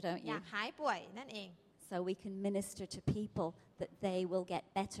better, don't อยา you? กหายป่วยนั่นเอง So we can minister to people that they will get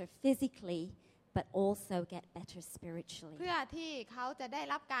better physically, but also get better spiritually. เพื่อที่เขาจะได้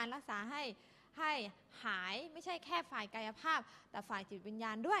รับการรักษาให้หายไม่ใช่แค่ฝ่ายกายภาพแต่ฝ่ายจิตวิญญ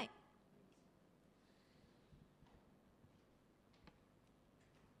าณด้วย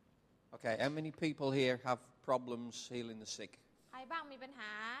Okay, how many people here have problems healing the sick? ใครบ้างมีปัญห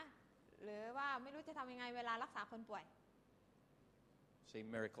า หรือว่าไม่รู้จะทำยังไงเวลารักษาคนป่วย See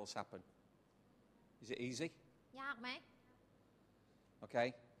miracles happen. Is it easy? ยากไหม Okay,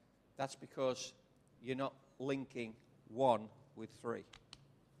 that's because you're not linking 1 with 3.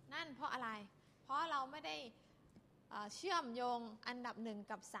 นั่นเพราะอะไร เพราะเราไม่ได้เชื่อมโยงอันดับ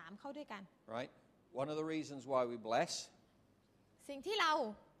1กับ3เข้าด้วยกัน Right? One of the reasons why we bless สิ่งที่เรา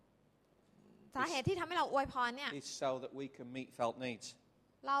สาเหตุที่ทำให้เราอวยพรเนี่ย is so that we can meet felt needs.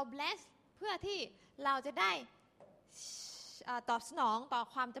 เรา bless เพื่อที่เราจะได้ตอบสนองต่อ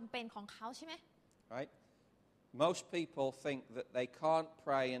ความจำเป็นของเขาใช่ไหม Right? Most people think that they can't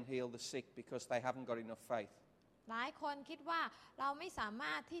pray and heal the sick because they haven't got enough faith. หลายคนคิดว่าเราไม่สาม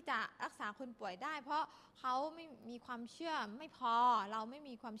ารถที่จะรักษาคนป่วยได้ เพราะเขาไม่มีความเชื่อไม่พอเราไม่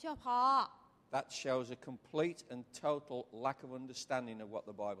มีความเชื่อพอ That shows a complete and total lack of understanding of what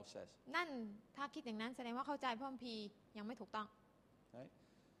the Bible says. นั่นถ้าคิดอย่างนั้นแสดงว่าเข้าใจพระคัมภีร์ยังไม่ถูกต้อง Right?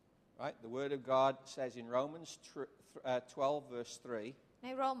 Right? The Word of God says in Romans 12 verse 3ใน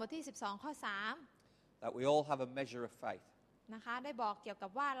โรมบทที่12ข้อthat we all have a measure of faith. 3นะคะได้บอกเกี่ยวกั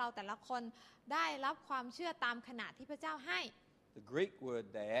บว่าเราแต่ละคนได้รับความเชื่อตามขนาดที่พระเจ้าให้ The Greek word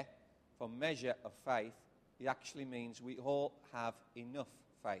there for measure of faith, it actually means we all have enough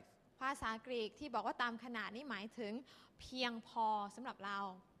faith. ภาษากรีกที่บอกว่าตามขนาดนี้หมายถึงเพียงพอสำหรับเรา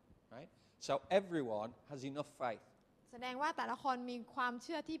Right? So everyone has enough faith. แสดงว่าแต่ละคนมีความเ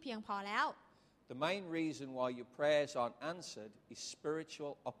ชื่อที่เพียงพอแล้ว The main reason why your prayers aren't answered is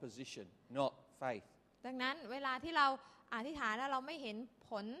spiritual opposition, not faith. ดังนั้นเวลาที่เราอธิษฐานแล้วเราไม่เห็น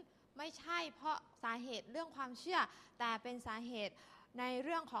ผลไม่ใช่เพราะสาเหตุเรื่องความเชื่อแต่เป็นสาเหตุ ในเ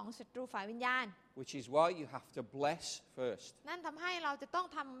รื่องของศัตรูฝ่ายวิญญาณ which is why you have to bless first, นั่นทำให้เราจะต้อง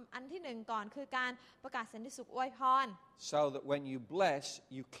ทำอันที่หนึ่งก่อนคือการประกาศสันติสุขอวยพร so that when you bless,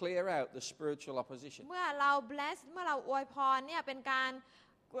 you clear out the spiritual opposition. เมื่อเรา bless เมื่อเราอวยพรเนี่ยเป็นการ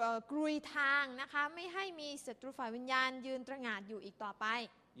กรุยทางนะคะไม่ให้มีศัตรูฝ่ายวิญญาณยืนตระหง่านอยู่อีกต่อไป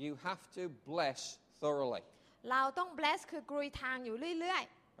You have to bless thoroughly, เราต้อง bless คือกรุยทางอยู่เรื่อย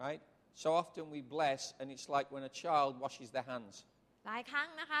right? So often we bless, and it's like when a child washes their hands. ๆหลายครั้ง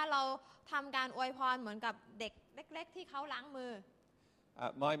นะคะเราทำการอวยพรเหมือนกับเด็กเล็กๆที่เขาล้างมือ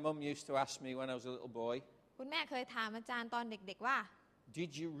My mum used to ask me when I was a little boy, คุณแม่เคยถามอาจารย์ตอนเด็กๆว่า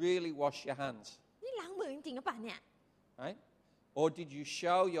did you really wash your hands, นี่ล้างมือจริงๆหรือเปล่าเนี่ย right? Or did you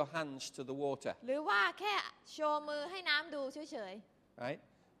show your hands to the water, หรือว่าแค่โชว์มือให้น้ำดูเฉย right?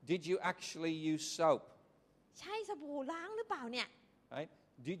 Did you actually use soap, ๆใช่สบู่ล้างหรือเปล่าเนี่ย right?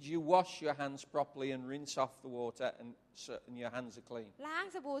 Did you wash your hands properly and rinse off the water and your hands are clean, ล้าง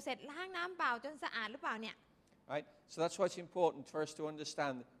สบู่เสร็จล้างน้ำเปล่าจนสะอาดหรือเปล่าเนี่ย right? So that's why it's important for us to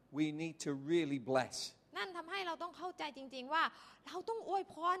understand we need to really bless. นั่นทำให้เราต้องเข้าใจจริงๆว่าเราต้องอวย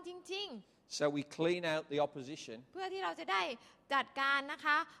พรจริง So we clean out the opposition ๆ เพื่อที่เราจะได้จัดการนะค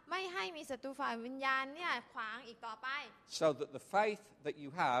ะไม่ให้มีศัตรูฝ่ายวิญญาณเนี่ยขวางอีกต่อไป so that the faith that you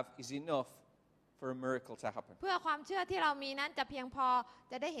have is enough for a miracle to happen, เพื่อความเชื่อที่เรามีนั้นจะเพียงพอ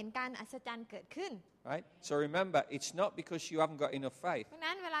จะได้เห็นการอัศจรรย์เกิดขึ้น right? So remember, it's not because you haven't got enough faith, เพราะ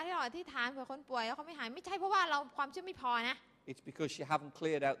นั้นเวลาที่เราอธิษฐานเผื่อคนป่วยแล้วเขาไม่หายไม่ใช่เพราะว่าเราความเชื่อไม่พอนะ it's because you haven't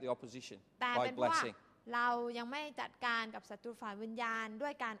cleared out the opposition แต่ by เป็นเพราะว่า blessing. เรายังไม่จัดการกับศัตรูฝ่ายวิญญาณด้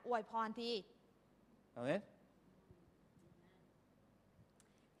วยการอวยพรที Amen?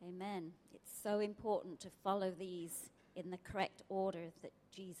 Amen. It's so important to follow these in the correct order that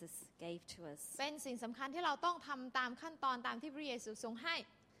Jesus gave to us. เป็นสิ่งสำคัญที่เราต้องทำตามขั้นตอนตามที่พระเยซูทรงให้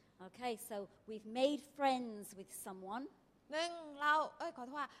Okay, so we've made friends with someone, หนึ่งเราขอโท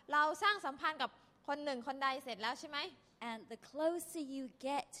ษว่าเราสร้างสัมพันธ์กับคนหนึ่งคนใดเสร็จแล้วใช่ไหม and the closer you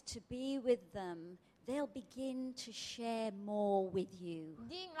get to be with them, they'll begin to share more with you.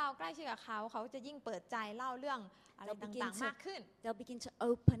 ยิ่งเราใกล้ชิดกับเขาเขาจะยิ่งเปิดใจเล่าเรื่องอะไรต่างๆมากขึ้น They'll begin to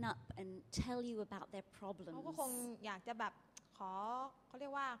open up and tell you about their เขา problems. ก็คงอยากจะแบบเขาเรีย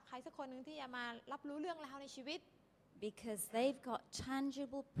กว่าใครสักคนหนึ่งที่จะมารับรู้เรื่องราวในชีวิต Because they've got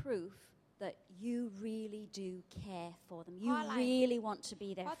tangible proof that you really do care for them. You really want to be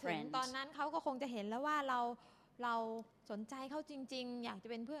เพ their ราะถึง friend. ตอนนั้นเขาก็คงจะเห็นแล้วว่าเราสนใจเขาจริงๆ อยากจะ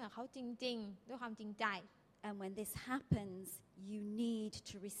เป็นเพื่อนกับเขาจริงๆ ด้วยความจริงใจ And when this happens, you need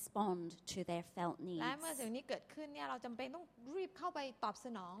to respond to their felt และ needs. เมื่อสิ่งนี้เกิดขึ้นเนี่ยเราจำเป็นต้องรีบเข้าไปตอบส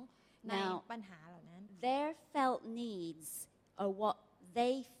นองใน Now ปัญหาเหล่านั้น Their felt needs are what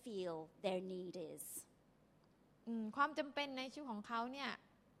they feel their need is. ความจำเป็นในชีวิตของเขาเนี่ย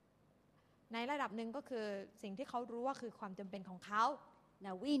ในระดับหนึ่งก็คือสิ่งที่เขารู้ว่าคือความจำเป็นของเขา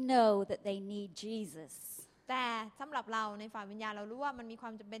Now we know that they need Jesus. แต่สำหรับเราในฝ่ายวิญญาณเรารู้ว่ามันมีควา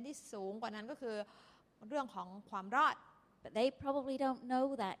มจำเป็นที่สูงกว่านั้นก็คือเรื่องของความรอด But they probably don't know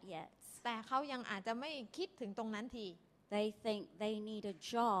that yet. แต่เขายังอาจจะไม่คิดถึงตรงนั้นที They think they need a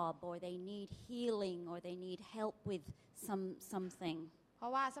job or they need healing or they need help with something. เพรา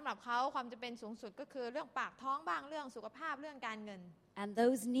ะว่าสำหรับเขาความจำเป็นสูงสุดก็คือเรื่องปากท้องบ้างเรื่องสุขภาพเรื่องการเงิน And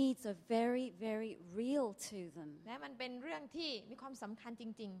those needs are very, very real to them. และมันเป็นเรื่องที่มีความสำคัญจ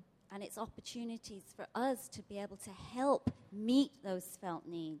ริง And it's opportunities for us to be able to help meet those felt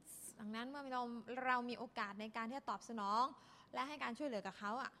needs. ๆ ดังนั้นเมื่อเรามีโอกาสในการที่จะตอบสนองและให้การช่วยเหลือกับเข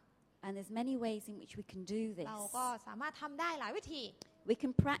าอ่ะ And there's many ways in which we can do this. เราก็สามารถทำได้หลายวิธี We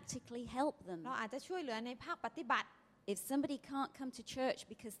can practically help them. เราอาจจะช่วยเหลือในภาคปฏิบัติ If somebody can't come to church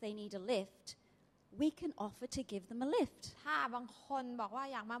because they need a lift, we can offer to give them a lift. ถ้าบางคนบอกว่า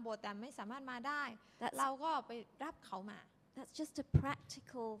อยากมาโบสถ์แต่ไม่สามารถมาได้ That's- เราก็ไปรับเขามา That's just a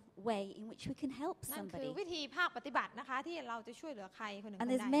practical way in which we can help นั่นคือ somebody. วิธีภาคปฏิบัตินะคะที่เราจะช่วยเหลือใครคนหนึ่งค And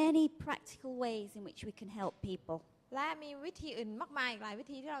น there's ใด many practical ways in which we can help people. และมีวิธีอื่นมากมายอีกหลายวิ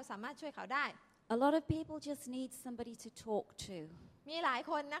ธีที่เราสามารถช่วยเขาได้ A lot of people just need somebody to talk to, มีหลาย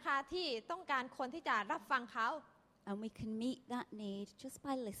คนนะคะที่ต้องการคนที่จะรับฟังเขา and we can meet that need just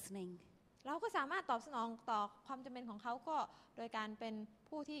by listening. เราก็สามารถตอบสนองต่อความจำเป็นของเขาก็โดยการเป็น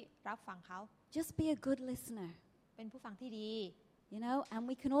ผู้ที่รับฟังเขา Just be a good listener, เป็นผู้ฟังที่ดี you know, and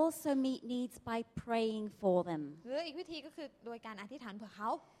we can also meet needs by praying for them. หรืออีกวิธีก็คือโดยการอธิษฐานเผื่อเข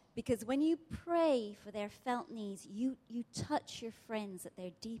า Because when you pray for their felt needs, you touch your friends at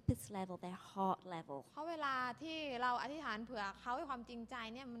their deepest level, their heart level. เพราะเวลาที่เราอธิษฐานเผื่อเขาด้วยความจริงใจ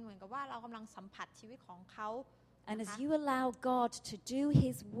เนี่ยมันเหมือนกับว่าเรากำลังสัมผัสชีวิตของเขา And นะคะ as you allow God to do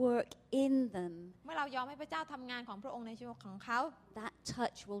His work in them, เมื่อเรายอมให้พระเจ้าทำงานของพระองค์ในชีวิตของเขา that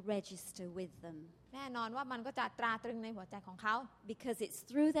touch will register with them. แน่นอนว่ามันก็จะตราตรึงในหัวใจของเขา Because it's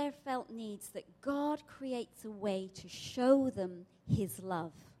through their felt needs that God creates a way to show them His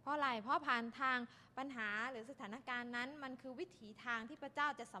love. เพราะอะไรเพราะผ่านทางปัญหาหรือสถานการณ์นั้นมันคือวิถีทางที่พระเจ้า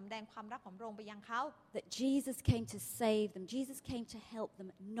จะสำแดงความรักของพระองค์ไปยังเขา That Jesus came to save them. Jesus came to help them,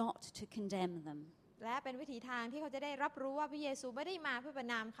 not to condemn them. และเป็นวิถีทางที่เขาจะได้รับรู้ว่าพระเยซูไม่ได้มาเพื่อประ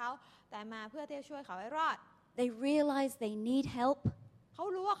ณามเขาแต่มาเพื่อที่จะช่วยเขาให้รอด They realize they need help. เขา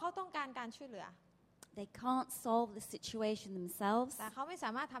รู้ว่าเขาต้องการการช่วยเหลือ They can't solve the situation themselves. แต่เขาไม่ส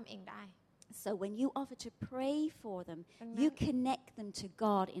ามารถทำเองได้ So when you offer to pray for them, ดังนั้น you connect them to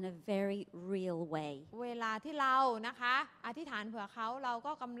God in a very real way. เวลาที่เรานะคะอธิษฐานเผื่อเขาเรา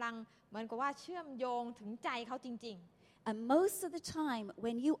ก็กำลังเหมือนกับว่าเชื่อมโยงถึงใจเขาจริง And most of the time,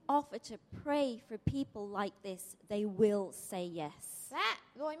 when you offer to pray for people like this, they will say yes. ๆและ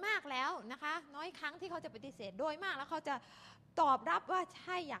โดยมากแล้วนะคะน้อยครั้งที่เขาจะปฏิเสธโดยมากแล้วเขาจะตอบรับว่าใ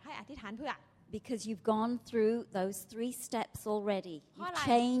ช่อยากให้อธิษฐานเผื่อ Because you've gone through those 3 steps already. You've Alright.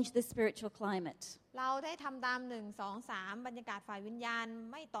 changed the spiritual climate. เราได้ทำตาม1 2 3บรรยากาศฝ่ายวิญญาณ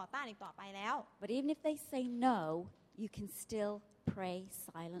ไม่ต่อต้านอีกต่อไปแล้ว But even if they say no, you can still pray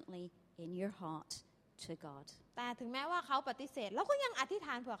silently in your heart to God. แต่ถึงแม้ว่าเขาปฏิเสธเราก็ยังอธิษฐ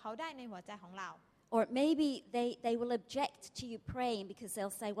านเผื่อเขาได้ในหัวใจของเรา Or maybe they will object to you praying because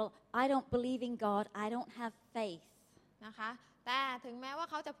they'll say, well, I don't believe in God. I don't have faith. นะคะแต่ถึงแม้ว่า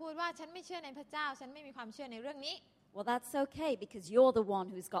เขาจะพูดว่าฉันไม่เชื่อในพระเจ้าฉันไม่มีความเชื่อในเรื่องนี้ Well, that's okay because you're the one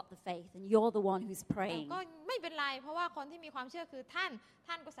who's got the faith and you're the one who's แต่ praying. ก็ไม่เป็นไรเพราะว่าคนที่มีความเชื่อคือท่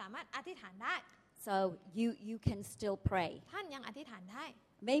านก็สามารถอธิษฐานได้ So you can still pray. ท่านยังอธิษฐานได้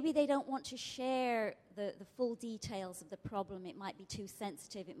Maybe they don't want to share the full details of the problem. It might be too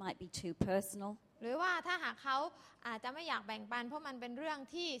sensitive. It might be too personal. หรือว่าถ้าหากเขาอาจจะไม่อยากแบ่งปันเพราะมันเป็นเรื่อง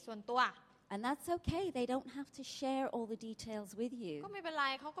ที่ส่วนตัว And that's okay. They don't have to share all the details with ก็ you ไม่เป็นไร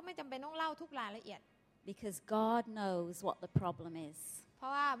เขาก็ไม่จำเป็นต้องเล่าทุกรายละเอียด because God knows what the problem is. เพรา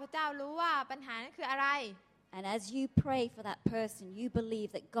ะว่าพระเจ้ารู้ว่าปัญหานั้นคืออะไร And as you pray for that person, you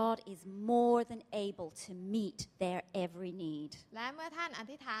believe that God is more than able to meet their every need. และเมื่อท่านอ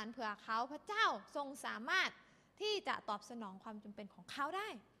ธิษฐานเผื่อเขาพระเจ้าทรงสามารถที่จะตอบสนองความจำเป็นของเขาได้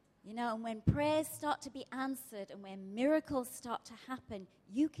You know, and when prayers start to be answered and when miracles start to happen,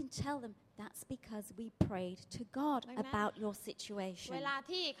 you can tell them that's because we prayed to God about your เว situation. ลา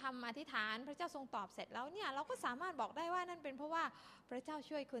ที่คำอธิษฐานพระเจ้าทรงตอบเสร็จแล้วเนี่ยเราก็สามารถบอกได้ว่านั่นเป็นเพราะว่าพระเจ้า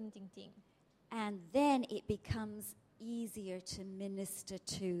ช่วยคุณจริง And then it becomes easier to minister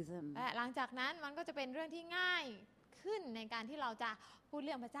to them ๆและหลังจากนั้นมันก็จะเป็นเรื่องที่ง่ายขึ้นในการที่เราจะพูดเ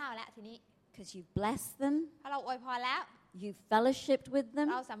รื่องพระเจ้าและทีนี้ because you've blessed them, ถ้าเราอวยพรแล้ว you've fellowshipped with เ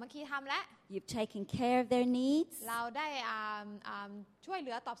รา them, สามัคคีธรรมและ you've taken care of their needs, เราได้ช่วยเห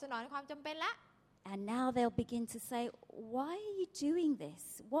ลือตอบสนองในความจำเป็นและ and now they'll begin to say, why are you doing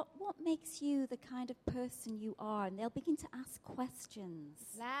this? What makes you the kind of person you are? And they'll begin to ask questions.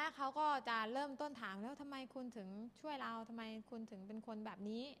 และเขาก็จะเริ่มต้นถามแล้วทำไมคุณถึงช่วยเราทำไมคุณถึงเป็นคนแบบ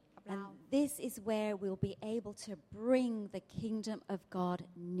นี้กับเรา And this is where we'll be able to bring the kingdom of God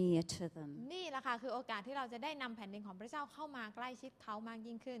near to them. นี่แหละค่ะคือโอกาสที่เราจะได้นำแผ่นดินของพระเจ้าเข้ามาใกล้ชิดเขามาก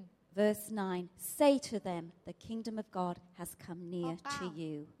ยิ่งขึ้น Verse 9, say to them, the kingdom of God has come near to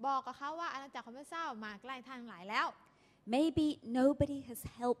you. บอกกับเขาว่าอาณาจักรของพระเจ้ามาใกล้ท่านหลายแล้ว Maybe nobody has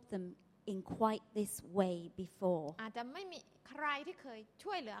helped them in quite this way before. อาจจะไม่มีใครที่เคย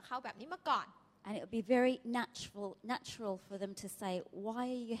ช่วยเหลือเขาแบบนี้มาก่อน And it would be very natural for them to say, why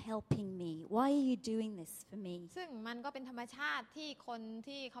are you helping me? Why are you doing this for me? ซึ่งมันก็เป็นธรรมชาติที่คน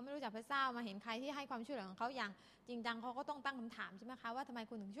ที่เขาไม่รู้จักพระเจ้ามาเห็นใครที่ให้ความช่วยเหลือของเขาอย่างจริงจังเขาก็ต้องตั้งคำถามใช่ไหมคะว่าทำไม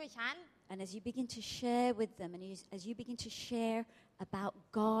คุณถึงช่วยฉัน And as you begin to share with them, and as you begin to share about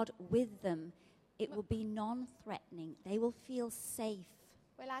God with them, it will be non-threatening. They will feel safe.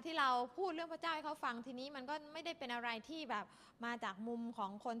 เวลาที่เราพูดเรื่องพระเจ้าให้เขาฟังทีนี้มันก็ไม่ได้เป็นอะไรที่แบบมาจากมุมขอ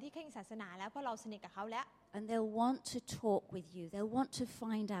งคนที่เคร่งศาสนาแล้วเพราะเราสนิทกับเขาแล้ว And they'll want to talk with you. They'll want to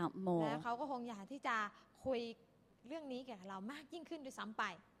find out และ more เขาก็คงอยากที่จะคุยเรื่องนี้เกี่ยวกับเรามากยิ่งขึ้นด้วยซ้ำไป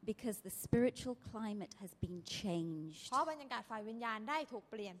because the spiritual climate has been changed. เพราะบรรยากาศฝ่ายวิญญาณได้ถูก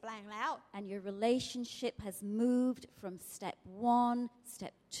เปลี่ยนแปลงแล้ว And your relationship has moved from step 1,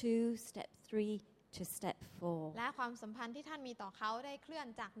 step 2, step 3 to step 4. และความสัมพันธ์ที่ท่านมีต่อเขาได้เคลื่อน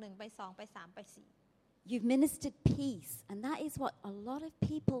จาก1ไป2ไป3ไป4 You've ministered peace, and that is what a lot of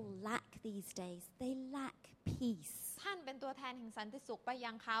people lack these days. They lack peace. ท่านเป็นตัวแทนแห่งสันติสุขไป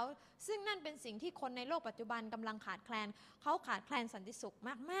ยังเขาซึ่งนั่นเป็นสิ่งที่คนในโลกปัจจุบันกำลังขาดแคลนเขาขาดแคลนสันติสุข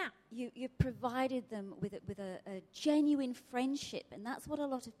มากๆ You've provided them with a genuine friendship, and that's what a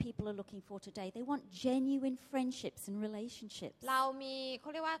lot of people are looking for today. They want genuine friendships and relationships. เรามีเขา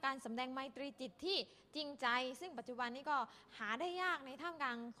เรียกว่าการสำแดงไมตรีจิตที่จริงใจซึ่งปัจจุบันนี้ก็หาได้ยากในท่ามกล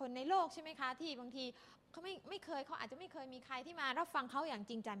างคนในโลกใช่ไหมคะที่บางทีเขาเขาอาจจะไม่เคยมีใครที่มารับฟังเขาอย่าง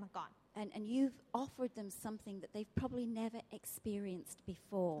จริงใจมาก่อน And you've offered them something that they've probably never experienced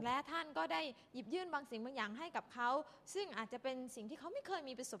before. และท่านก็ได้หยิบยื่นบางสิ่งบางอย่างให้กับเขาซึ่งอาจจะเป็นสิ่งที่เขาไม่เคย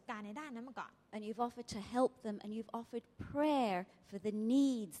มีประสบการณ์ในด้านนั้นมาก่อน And you've offered to help them, and you've offered prayer for the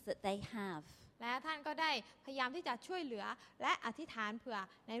needs that they have. และท่านก็ได้พยายามที่จะช่วยเหลือและอธิษฐานเผื่อ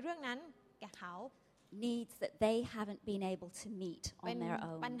ในเรื่องนั้นแก่เขา Needs that they haven't been able to meet เป็น on their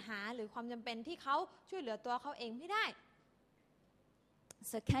own. ปัญหาหรือความจำเป็นที่เขาช่วยเหลือตัวเขาเองไม่ได้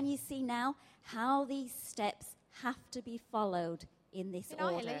So can you see now how these steps have to be followed in this พี่น้อ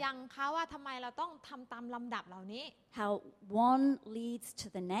งเห็นหรื order? อยังคะว่าทำไมเราต้องทำตามลำดับเหล่านี้ How one leads to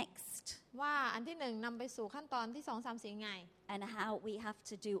the next, ว่าอันที่หนึ่งนำไปสู่ขั้นตอนที่2 3 4ไง and how we have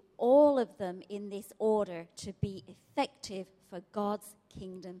to do all of them in this order to be effective for God's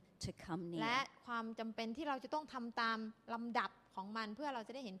kingdom to come และ near. ความจำเป็นที่เราจะต้องทำตามลำดับของมันเพื่อเราจ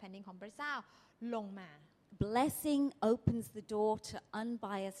ะได้เห็นแผ่นดินของพระเจ้าลงมา Blessing opens the door to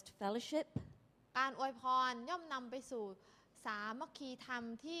unbiased fellowship. การอวยพรย่อมนำไปสู่สามัคคีธรรม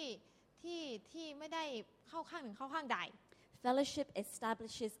ที่ไม่ได้เข้าข้างหนึ่งเข้าข้างใด Fellowship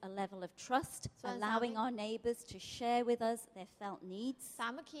establishes a level of trust, So allowing sami- our neighbors to share with us their felt needs. สา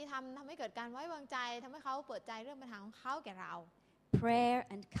มัคคีธรรมทำให้เกิดการไว้วางใจทำให้เขาเปิดใจเรื่องปัญหาของเขาแก่เรา Prayer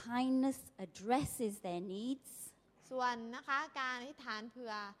and kindness addresses their needs. ส่วนนะคะการอธิษฐานเผื่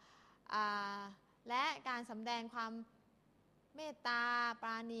อและการสำแดงความเมตตาป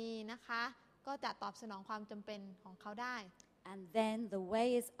ราณีนะคะก็จะตอบสนองความจำเป็นของเขาได้ And then the way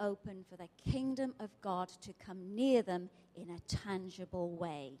is open for the kingdom of God to come near them in a tangible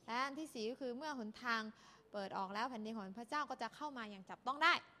way. และอันที่4ก็คือเมื่อหนทางเปิดออกแล้วแผ่นดินของพระเจ้าก็จะเข้ามาอย่างจับต้องไ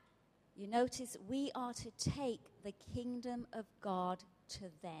ด้ You notice we are to take the kingdom of God to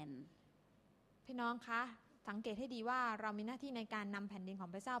them. พี่น้องคะสังเกตให้ดีว่าเรามีหน้าที่ในการนำแผ่นดินของ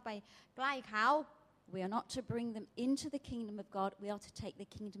พระเจ้าไปใกล้เขา We are not to bring them into the kingdom of God. We are to take the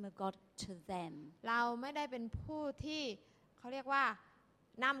kingdom of God to them. เราไม่ได้เป็นผู้ที่เขาเรียกว่า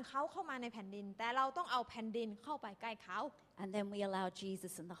นำเขาเข้ามาในแผ่นดินแต่เราต้องเอาแผ่นดินเข้าไปใกล้เขา And then we allow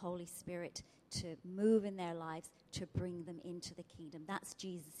Jesus and the Holy Spirit to move in their lives to bring them into the kingdom. That's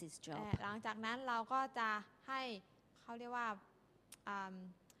Jesus' แต่ job. หลังจากนั้นเราก็จะให้เขาเรียกว่า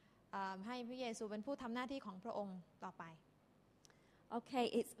ให้พระเยซูเป็นผู้ทำหน้าที่ของพระองค์ต่อไป Okay,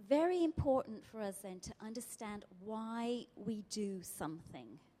 it's very important for us then to understand why we do something.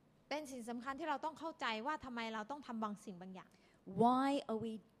 เป็นสิ่งสำคัญที่เราต้องเข้าใจว่าทำไมเราต้องทำบางสิ่งบางอย่าง Why are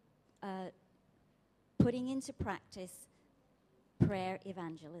we putting into practice prayer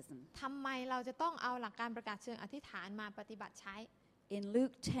evangelism? ทำไมเราจะต้องเอาหลักการประกาศเชิงอธิษฐานมาปฏิบัติใช้ In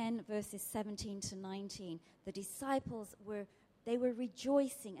Luke 10 verses 17 to 19, the disciples were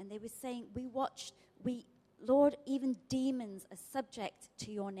rejoicing and they were saying, Lord, even demons are subject to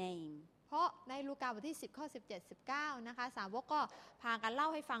your name. เพราะในลูกาบทที่10ข้อ17 19นะคะสาวกก็พากันเล่า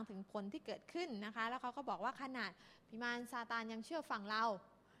ให้ฟังถึงผลที่เกิดขึ้นนะคะแล้วเขาก็บอกว่าขนาดพิมานซาตานยังเชื่อฟังเรา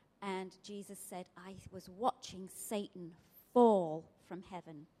And Jesus said, I was watching Satan fall from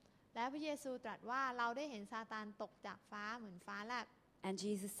heaven. และพระเยซูตรัสว่าเราได้เห็นซาตานตกจากฟ้าเหมือนฟ้าแลบ And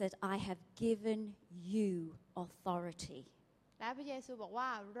Jesus said, I have given you authority. และพระเยซูบอกว่า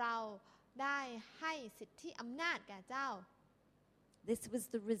เราได้ให้สิทธิอำนาจแก่เจ้า This was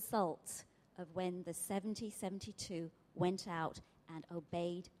the result of when the 72 went out and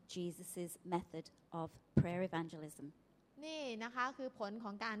obeyed Jesus' method of prayer evangelism. นี่นะคะคือผลข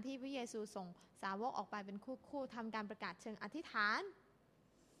องการที่พระเยซูส่งสาวกออกไปเป็นคู่ๆทำการประกาศเชิงอธิษฐาน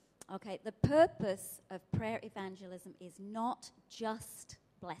Okay, the purpose of prayer evangelism is not just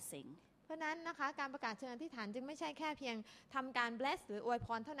blessing. เพราะนั้นนะคะการประกาศเชิงอธิษฐานจึงไม่ใช่แค่เพียงทำการ bless หรืออวยพ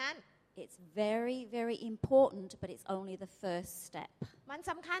รเท่านั้น It's very, very important, but it's only the first step. มัน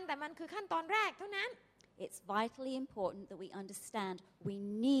สำคัญแต่มันคือขั้นตอนแรกเท่านั้น It's vitally important that we understand we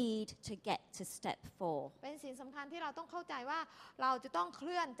need to get to step 4. เป็นสิ่งสำคัญที่เราต้องเข้าใจว่าเราจะต้องเค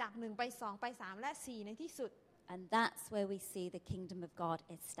ลื่อนจาก1ไป2ไป3และ4ในที่สุด And that's where we see the kingdom of God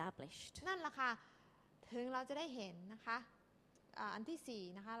established. นั่นแหละค่ะถึงเราจะได้เห็นนะคะอันที่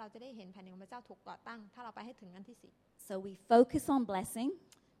4นะคะเราจะได้เห็นแผ่นดินของพระเจ้าถูกก่อตั้งถ้าเราไปให้ถึงอันที่4 So we focus on blessing,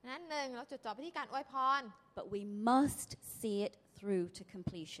 นั้นเราจดจ่อไปที่การอวยพร but we must see it through to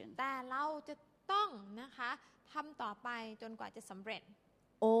completion. แต่เราจะต้องนะคะทำต่อไปจนกว่าจะสำเร็จ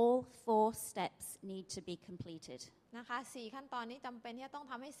all 4 steps need to be completed. นะคะ4ขั้นตอนนี้จำเป็นที่จะต้อง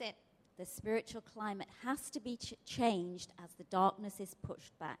ทำให้เสร็จ The spiritual climate has to be changed as the darkness is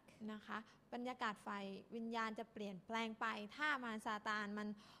pushed back. นะคะบรรยากาศฝ่ายวิญญาณจะเปลี่ยนแปลงไปถ้ามารซาตานมัน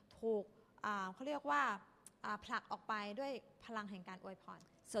ถูกเขาเรียกว่าผลักออกไปด้วยพลังแห่งการอวยพร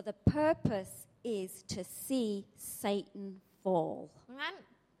So the purpose is to see Satan fall. งั้น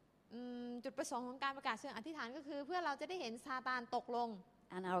จุดประสงค์ของการประกาศเชิงอธิษฐานก็คือเพื่อเราจะได้เห็นซาตานตกลง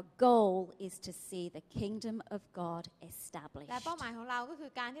And our goal is to see the kingdom of God established. และเป้าหมายของเราก็คื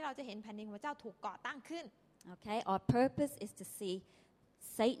อการที่เราจะเห็นแผ่นดินของพระเจ้าถูกก่อตั้งขึ้น Okay, our purpose is to see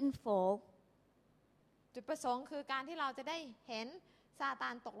Satan fall. จุดประสงค์คือการที่เราจะได้เห็นซาตา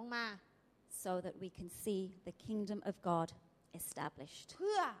นตกลงมา So that we can see the kingdom of God established. เ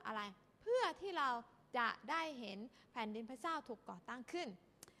พื่ออะไรเพื่อที่เราจะได้เห็นแผ่นดินพระเจ้าถูกก่อตั้งขึ้น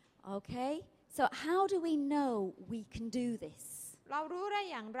Okay, so how do we know we can do this? เรารู้ได้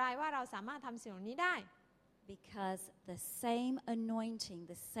อย่างไรว่าเราสามารถทำสิ่งเหล่านี้ได้ Because the same anointing,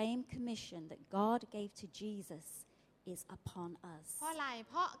 the same commission that God gave to Jesus is upon us. เพราะอะไร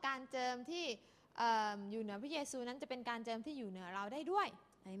เพราะการเจิมที่อยู่เหนือพระเยซูนั้นจะเป็นการเจิมที่อยู่เหนือเราได้ด้วย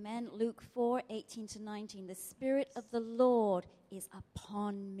Amen. Luke 4:18 to 19. The Spirit of the Lord is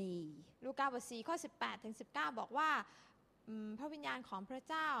upon me. ลูกาบท4ข้อ18ถึง19บอกว่าพระวิญญาณของพระ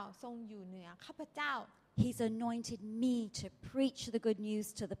เจ้าทรงอยู่เหนือข้าพเจ้า He's anointed me to preach the good news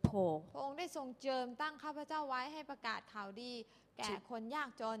to the poor, พระองค์ได้ทรงเจิมตั้งข้าพเจ้าไว้ให้ประกาศข่าวดีแก่คนยาก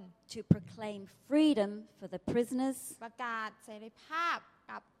จน to proclaim freedom for the prisoners, ประกาศเสรีภาพ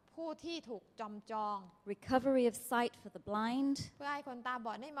กับผู้ที่ถูกจำจอง recovery of sight for the blind, เพื่อให้คนตาบ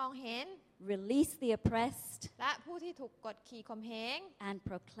อดได้มองเห็น release the oppressed, และผู้ที่ถูกกดขี่ข่มเหง and ได้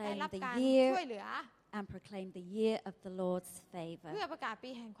proclaim รับ the การ year ช่วยเหลือ and proclaim the year of the Lord's favor. เพื่อประกาศปี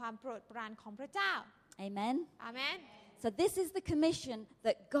แห่งความโปรดปรานของพระเจ้า Amen. อาเมน So this is the commission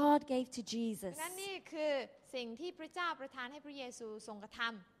that God gave to Jesus. นั่นนี่คือสิ่งที่พระเจ้าประทานให้พระเยซูทรงกระท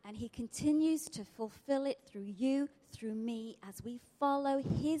ำ And he continues to fulfill it through you, through me, as we follow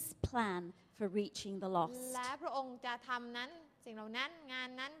his plan for reaching the lost. และพระองค์จะทำนั้นสิ่งเหล่านั้นงาน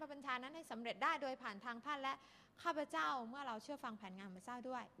นั้นพระบัญชานั้นให้สำเร็จได้โดยผ่านทางท่านและข้าพเจ้าเมื่อเราเชื่อฟังแผนงานพระเจ้า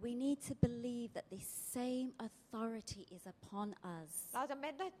ด้วย We need to believe that the same authority is upon us. เราจำเป็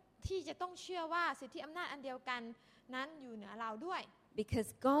นที่จะต้องเชื่อว่าสิทธิอำนาจอันเดียวกันนั้นอยู่เหนือเราด้วย Because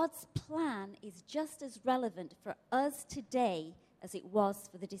God's plan is just as relevant for us today as it was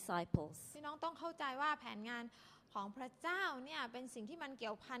for the disciples. พี่น้องต้องเข้าใจว่าแผนงานของพระเจ้าเนี่ยเป็นสิ่งที่มันเกี่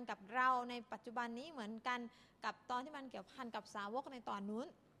ยวพันกับเราในปัจจุบันนี้เหมือนกันกับตอนที่มันเกี่ยวพันกับสาวกในตอนนู้น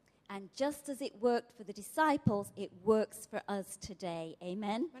And just as it worked for the disciples, it works for us today.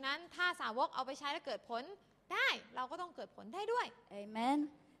 Amen. เพราะนั้นถ้าสาวกเอาไปใช้แล้วเกิดผลได้เราก็ต้องเกิดผลได้ด้วย Amen.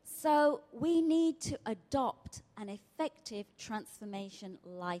 So we need to adopt an effective transformation เพร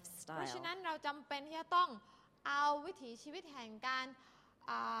าะ lifestyle. ฉะนั้นเราจำเป็นที่จะต้องเอาวิถีชีวิตแห่งการ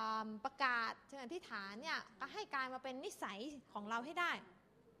ประกาศเชิงอธิษฐานเนี่ยก็ให้กลายมาเป็นนิสัยของเราให้ได้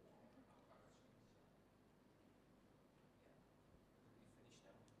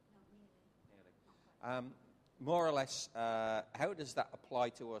More or less, how does that apply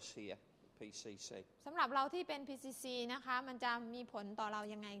to us here, PCC? สำหรับเราที่เป็น PCC นะคะมันจะมีผลต่อเรา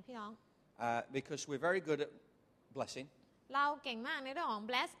ยังไงพี่น้อง Because we're very good at blessing, เราเก่งมากในเรื่องของ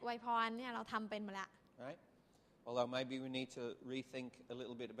bless อวยพรเนี่ยเราทำเป็นหมดละ right? Although maybe we need to rethink a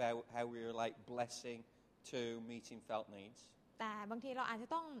little bit about how we relate blessing to meeting felt needs. แต่บางทีเราอาจจะ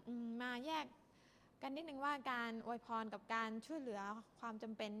ต้องมาแยกกันนิดนึงว่าการอวยพรกับการช่วยเหลือความจ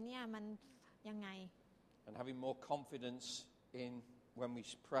ำเป็นเนี่ยมันยังไง And having more confidence in when we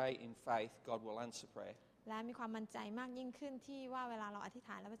pray in faith, God will answer prayer. และมีความมั่นใจมากยิ่งขึ้นที่ว่าเวลาเราอธิษฐ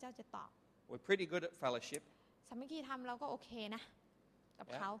านแล้วพระเจ้าจะตอบ We're pretty good at fellowship. สามัคคีธรรมเราก็โอเคนะกับ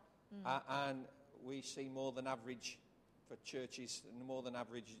เขา And we see more than average for churches, more than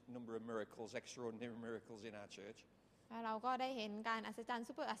average number of miracles, extraordinary miracles in our church. แล้วเราก็ได้เห็นการอัศจรรย์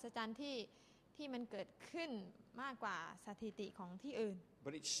ซุปเปอร์อัศจรรย์ที่มันเกิดขึ้นมากกว่าสถิติของที่อื่น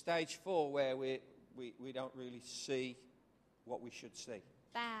But it's stage 4 where we don't really see what we should see.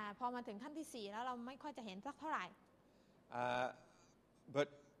 แต่พอมาถึงขั้นที่4แล้วเราไม่ค่อยจะเห็นสักเท่าไหร่ But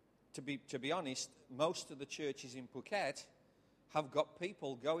to be honest, most of the churches in Phuket have got people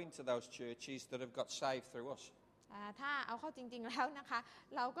going to those churches that have got saved through us. ถ้าเอาเข้าจริงๆแล้วนะคะ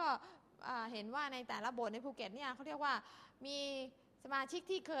เราก็เห็นว่าในแต่ละโบสถ์ในภูเก็ตเนี่ยเขาเรียกว่ามีสมาชิก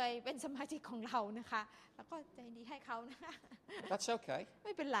ที่เคยเป็นสมาชิกของเรานะคะแล้วก็ใจดีให้เขานะคะ That's okay. ไ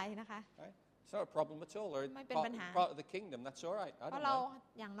ม่เป็นไรนะคะ Right? It's not a problem at all. They're ไม่เป็นปัญหา part of the kingdom. That's all right. I เพราะ don't เรา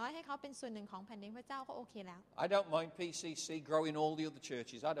mind. อย่างน้อยให้เขาเป็นส่วนหนึ่งของแผ่นดินพระเจ้าก็โอเคแล้ว I don't mind PCC growing all the other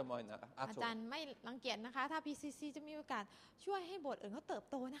churches. I don't mind that อา at จาร all. ย์ไม่รังเกียจนะคะ ถ้า PCC จะมีโอกาสช่วยให้โบสถ์อื่นเขาเติบ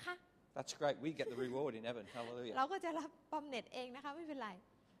โตนะคะ That's great. We get the reward in heaven. Hallelujah. เราก็จะรับบำเหน็จเองนะคะไม่เป็นไร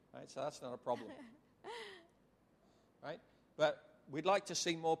Right? So that's not a problem. Right? But we'd like to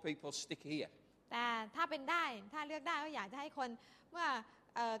see more people stick here. แต่ถ้าเป็นได้ถ้าเลือกได้ก็อยากจะให้คนเมื่อ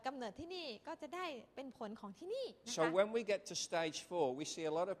กำเนิดที่นี่ก็จะได้เป็นผลของที่นี่นะคะ So when we get to stage 4, we see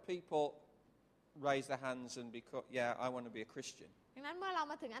a lot of people raise their hands and because, yeah, I want to be a Christian. ดังนั้นเมื่อเรา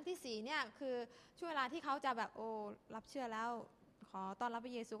มาถึงอันที่4เนี่ยคือช่วงเวลาที่เขาจะแบบโอ้รับเชื่อแล้วขอต้อนรับพ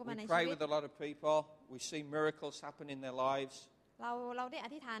ระเยซูเข้ามา We ในชี pray วิต with a lot of people. We see miracles happen in their lives. เราได้อ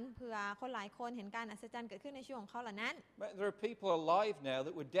ธิษฐานเผื่อคนหลายคนเห็นการอัศจรรย์เกิดขึ้นในชีวิตของเขาเหล่านั้น But there are people alive now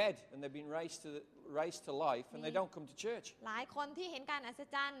that were dead and they've been raised to life and they don't come to church. หลายคนที่เห็นการอัศ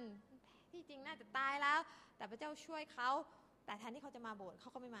จรรย์ที่จริงน่าจะตายแล้ว แต่พระเจ้าช่วยเขาแต่แทนที่เขาจะมาโบสถ์เขา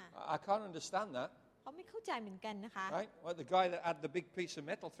ก็ไม่มา I can't understand that. เขาไม่เข้าใจเหมือนกันนะคะ Right? Like the guy that had the big piece of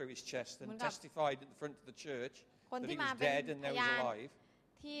metal through his chest and Hemen testified at the front of the church คน that ที่ he มา was เป็น dead and พ now ยา he's น alive.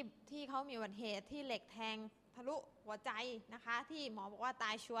 ที่เขามีอุบัติเหตุที่เหล็กแทงทะลุหัวใจนะคะที่หมอบอกว่าต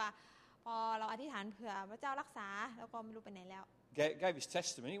ายชัวร์พอเราอธิษฐานเผื่อพระเจ้ารักษาแล้วก็ไม่รู้ไปไหนแล้ว Gave his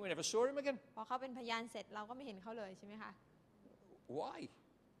testimony. We never saw him again. พอเขาเป็นพยานเสร็จเราก็ไม่เห็นเขาเลยใช่ไหมคะ Why?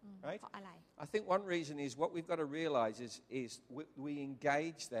 Right? เพราะอะไร I think one reason is what we've got to realize is we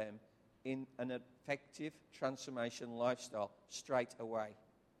engage them in an effective transformation lifestyle straight away.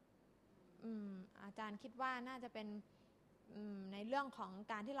 อาจารย์คิดว่าน่าจะเป็นในเรื่องของ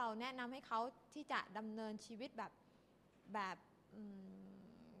การที่เราแนะนำให้เขาที่จะดำเนินชีวิตแบบ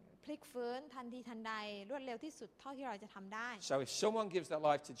พลิกฟื้นทันทีทันใดรวดเร็วที่สุดเท่าที่เราจะทำได้ So if someone gives their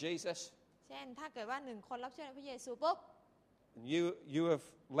life to Jesus เช่นถ้าเกิดว่า1คนรับเชื่อในพระเยซูปุ๊บ and you have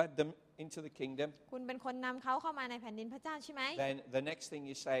led them into the kingdom, คุณเป็นคนนำเขาเข้ามาในแผ่นดินพระเจ้าใช่ไหม then the next thing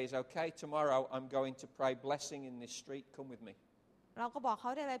you say is, okay, tomorrow I'm going to pray blessing in this street. Come with me. เราก็บอกเข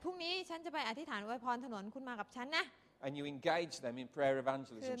าได้เลยพรุ่งนี้ฉันจะไปอธิษฐานอวยพรถนนคุณมากับฉันนะ And you engage them in prayer คือ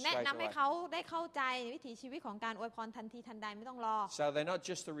evangelism แนะ straight นำให้ away. เขาได้เข้าใจวิถีชีวิตของการอวยพรทันทีทันใดไม่ต้องรอ So they're not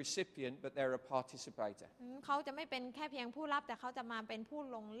just a recipient, but they're a participator. เขาจะไม่เป็นแค่เพียงผู้รับแต่เขาจะมาเป็นผู้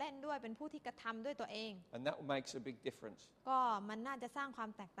ลงเล่นด้วยเป็นผู้ที่กระทำด้วยตัวเอง And that makes a big difference. ก็มันน่าจะสร้างความ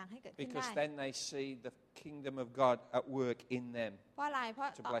แตกต่างให้เกิดขึ้น Because ได้ then they see the kingdom of God at work in them. เพราะอะไรเพราะ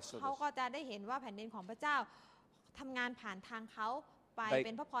To bless others. เขาก็จะได้เห็นว่าแผ่นดินของพระเจ้าทำงานผ่านทางเขาไปเ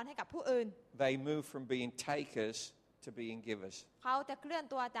ป็นพระพรให้กับผู้อื่น They move from being takers to being givers. เขาจะเคลื่อน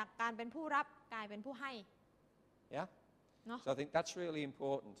ตัวจากการเป็นผู้รับกลายเป็นผู้ให้ Yeah? เนาะ So I think that's really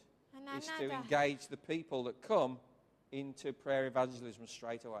important, อันนั้น is น่า to จะ engage the people that come into prayer evangelism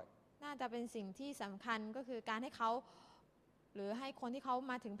straight away. น่าจะเป็นสิ่งที่สำคัญก็คือการให้เขาหรือให้คนที่เขา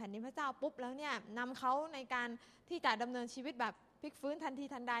มาถึงแผ่นดินพระเจ้าปุ๊บแล้วเนี่ยนำเขาในการที่จะดำเนินชีวิตแบบพลิกฟื้นทันที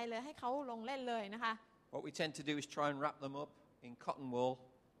ทันใดเลยให้เขาลงเล่นเลยนะคะ What we tend to do is try and wrap them up in cotton wool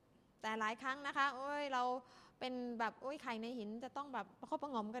แต่หลายครั้งนะคะโอ้ยเราเป็นแบบโอ้ยไข่ในหินจะต้องแบบประคบปร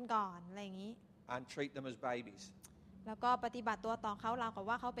ะหงมกันก่อนอะไรอย่างนี้ and treat them as babies, แล้วก็ปฏิบัติตัวต่อเขาราวกับ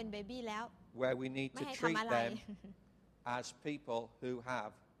ว่าเขาเป็นเบบี้แล้ว where we need ไม่ to ให้ treat ทำอะไร them as people who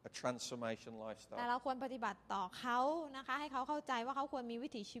have a transformation แต่ lifestyle. เราควรปฏิบัติต่อเขานะคะให้เขาเข้าใจว่าเขาควรมีวิ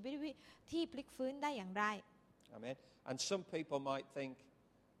ถีชีวิตที่พลิกฟื้นได้อย่างไร Amen. And some people might think,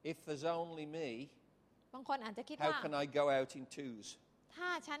 if there's only me, บางคนอาจจะคิด how ว่า can I go out in twos? ถ้า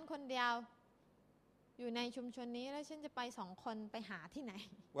ฉันคนเดียวอยู่ในชุมชนนี้แล้วฉันจะไป2 คนไปหาที่ไหน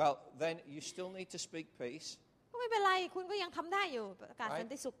Well, then you still need to speak peace. ก็ไม่เป็นไรคุณก็ยังทำได้อยู่ประกาศสัน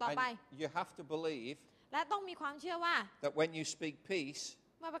Right? ติสุขต่อไป And you have to believe และต้องมีความเชื่อว่า that when you speak peace,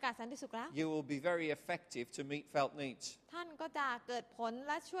 เมื่อประกาศสันติสุขแล้ว you will be very effective to meet felt needs. ท่านก็จะเกิดผลแ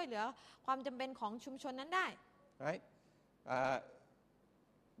ละช่วยเหลือความจำเป็นของชุมชนนั้นได้ Right?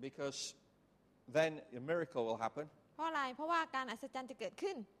 Because then a miracle will happen. เพราะอะไรเพราะว่าการอัศจรรย์จะเกิด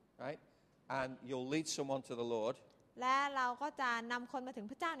ขึ้น Right? And you'll lead someone to the Lord. และเราก็จะนำคนมาถึง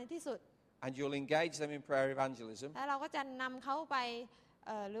พระเจ้าในที่สุด And you'll engage them in prayer evangelism. และเราก็จะนำเขาไป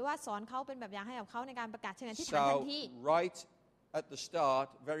หรือว่าสอนเขาเป็นแบบอย่างให้กับเขาในการประกาศเชิญอธิษฐานทั So นที right at the start,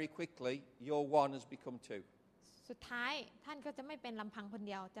 very quickly, your one has become two. สุดท้ายท่านก็จะไม่เป็นลำพังคนเ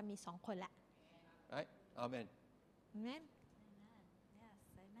ดียวจะมี2 คนแหละ Right? Amen. อาเมน Yes,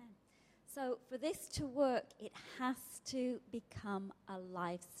 amen. So for this to work, it has to become a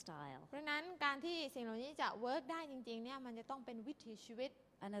lifestyle. เพราะฉะนั้นการที่สิ่งเหล่านี้จะเวิร์กได้จริงๆเนี่ยมันจะต้องเป็นวิถีชีวิต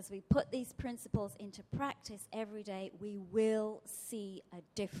And as we put these principles into practice every day, we will see a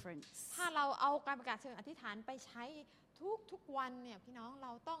difference. ถ้าเราเอาการประกาศเชิญอธิษฐานไปใช้ทุกวันเนี่ยพี่น้องเร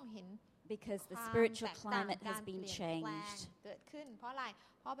าต้องเห็น because the ความ spiritual แตกต่าง climate กา has รเปลี่ been ยนแปลง changed. เกิดขึ้นเพราะอะไร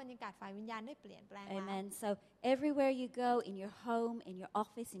เพราะบรรยากาศฝ่ายวิญญาณได้เปลี่ยนแปลงแล้ว Amen. So everywhere you go, in your home, in your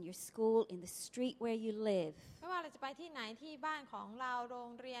office, in your school, in the street where you live, ไม่ว่าเราจะไปที่ไหนที่บ้านของเราโรง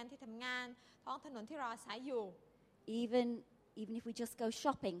เรียนที่ทำงานท้องถนนที่เราอาศัยอยู่ even if we just go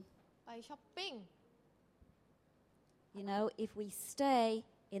shopping, ไปช้อปปิ้ง you know, if we stay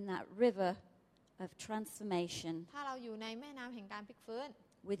in that river of transformation ถ้าเราอยู่ในแม่น้ำแห่งการพลิกฟื้น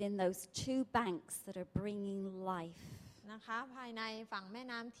within those two banks that are bringing life, นะคะภายในฝั่งแม่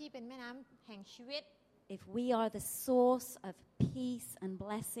น้ำที่เป็นแม่น้ำแห่งชีวิต if we are the source of peace and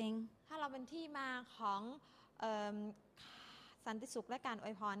blessing, ถ้าเราเป็นที่มาของเอิ่มสันติสุขและการอ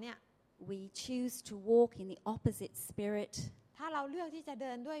วยพรเนี่ย we choose to walk in the opposite spirit, ถ้าเราเลือกที่จะเ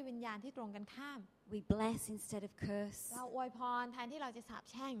ดินด้วยวิญญาณที่ตรงกันข้าม we bless instead of curse, เราอวยพรแทนที่เราจะสาป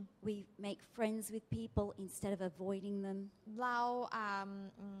แช่ง we make friends with people instead of avoiding them, เรา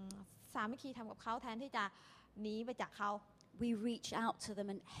สามัคคีทำกับเขาแทนที่จะหนีไปจากเขา we reach out to them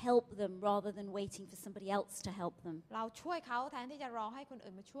and help them rather than waiting for somebody else to help them. เราช่วยเขาแทนที่จะรอให้คน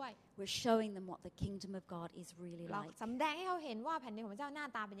อื่นมาช่วย We're showing them what the kingdom of God is really เรา like. สำแดงให้เขาเห็นว่าแผ่นดินของพระเจ้าหน้า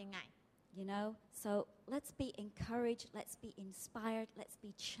ตาเป็นยังไง You know, so let's be encouraged, let's be inspired, let's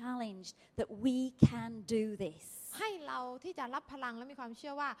be challenged that we can do this. ให้เราที่จะรับพลังและมีความเชื่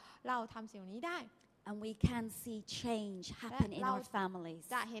อว่าเราทำสิ่งนี้ได้ And we can see change happen in our families,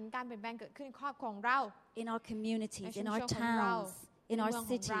 จะเห็นการเปลี่ยนแปลงเกิดขึ้นในครอบครัวของเรา in our communities, in ใน our ชุมชนของเรา towns, in our ในเมือง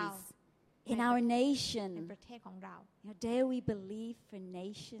ของเรา cities, in our ใน nation. ประเทศของเรา You know, dare we believe for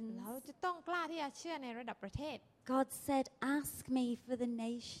nations? เราจะต้องกล้าที่จะเชื่อในระดับประเทศ God said, ask me for the พ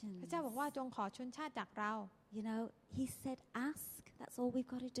nations. ระเจ้าบอกว่าจงขอชนชาติจากเรา You know, he said, ask. That's all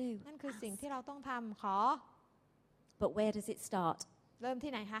we've got to do. นั่นคือสิ่ง Ask. ที่เราต้องทำขอ But where does it start? เริ่ม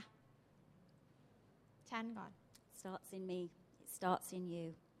ที่ไหนคะฉันก่อน It starts in me. It starts in you.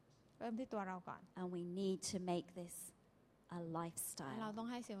 เริ่มที่ตัวเราก่อน And we need to make this a เรา lifestyle. ต้อง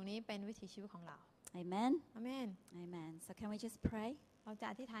ให้สิ่งนี้เป็นวิถีชีวิตของเรา Amen. อาเมน Amen. So can we just pray? เราจะ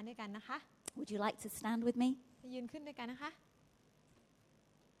อธิษฐานด้วยกันนะคะ Would you like to stand with me? ยืนขึ้นด้วยกันนะคะ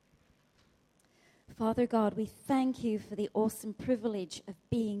Father God, we thank you for the awesome privilege of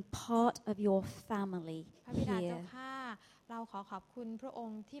being part of your family พระบิดาเจ้า here. ข้าเราขอขอบคุณพระอง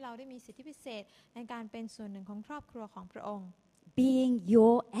ค์ที่เราได้มีสิทธิพิเศษในการเป็นส่วนหนึ่งของครอบครัวของพระองค์ Being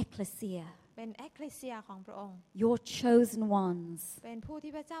your ecclesia, เป็นเอ็กเลเซียของพระองค์ your chosen ones, เป็นผู้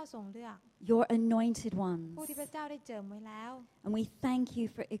ที่พระเจ้าทรงเลือก your anointed ผู้ที่ ones. พระเจ้าได้เจิมไว้แล้ว And we thank you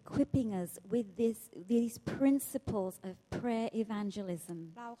for equipping us with these principles of prayer evangelism.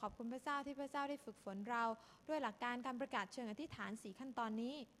 เราขอบคุณพระเจ้าที่พระเจ้าได้ฝึกฝนเราด้วยหลักการการประกาศเชิงอธิษฐาน4ขั้นตอน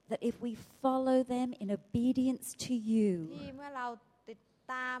นี้ That if we follow them in obedience to you, ที่เมื่อเราติด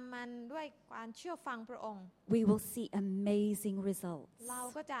ตามมันด้วยการเชื่อฟังพระองค์ we will see amazing results. เรา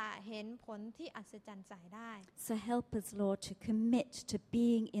ก็จะเห็นผลที่อัศจรรย์ใจได้ So help us, Lord, to commit to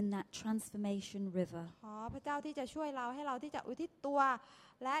being in that transformation river. ขอพระเจ้าที่จะช่วยเราให้เราที่จะอุทิศตัว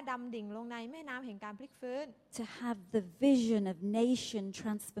และดำดิ่งลงในแม่น้ำแห่งการพลิกฟื้น To have the vision of nation ที่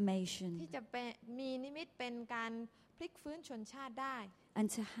transformation จะเป็นมีนิมิตเป็นการพลิกฟื้นชนชาติได้ and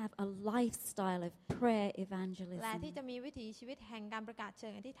to have a lifestyle of prayer และ evangelism. ที่จะมีวิถีชีวิตแห่งการประกาศเชิ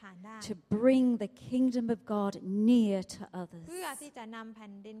งอธิษฐานได้ To bring the kingdom of God near to others. เพื่อที่จะนำแผ่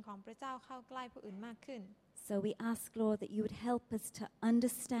นดินของพระเจ้าเข้าใกล้ผู้อื่นมากขึ้น So we ask, Lord, that you would help us to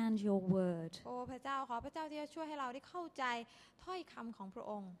understand your word โอ้พระเจ้าขอพระเจ้าที่จะช่วยให้เราได้เข้าใจถ้อยคำของพระ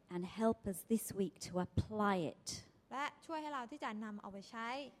องค์ and help us this week to apply it. และช่วยให้เราที่จะนำเอาไปใช้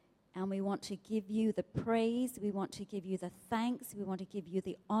And we want to give you the praise, we want to give you the thanks, we want to give you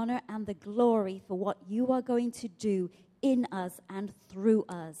the honor and the glory for what you are going to do in us and through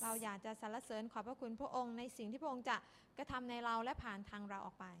us. เราอยากจะสรรเสริญขอบพระคุณพระองค์ในสิ่งที่พระองค์จะกระทำในเราและผ่านทางเราอ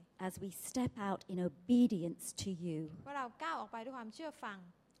อกไป As we step out in obedience to you. เมื่อเราก้าวออกไปด้วยความเชื่อฟัง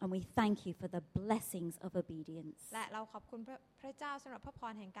And we thank you for the blessings of obedience. และเราขอบคุณพระเจ้าสำหรับพระพ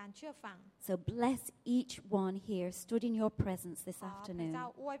รแห่งการเชื่อฟัง So bless each one here stood in your presence this ขอพระ afternoon. เจ้า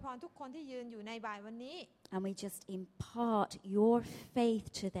อวยพรทุกคนที่ยืนอยู่ในบ่ายวันนี้ And we just impart your faith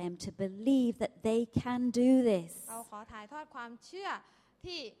to them to believe that they can do this. เราขอถ่ายทอดความเชื่อ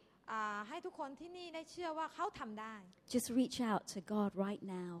ที่ให้ทุกคนที่นี่ได้เชื่อว่าเขาทำได้ Just reach out to God right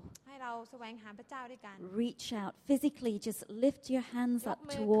now. ให้เราแสวงหาพระเจ้าด้วยกัน Reach out physically, just lift your hands up ยก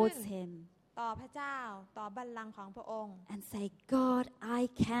มือ towards ขึ้น Him ต่อพระเจ้าต่อบัลลังก์ของพระองค์ and say, God, I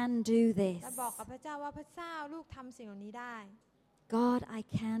can do this. และบอกกับพระเจ้าว่าพระเจ้าลูกทำสิ่งเหล่านี้ได้ God, I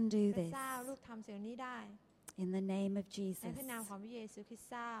can do พระ this. เจ้าลูกทำสิ่งเหล่านี้ได้ In the name of ใน Jesus. พระนามของพระเยซูคริสต์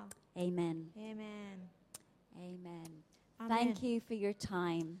เจ้า Amen. เอเมน Amen. อาเมน Thank you for your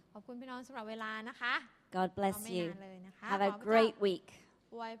time. ขอบคุณพี่น้องสำหรับเวลานะคะ God ต่อ bless ไม่ you. นานเลยนะคะ Have ข a อพระเจ้า great week.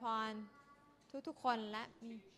 อวยพร ทุกๆคนและมี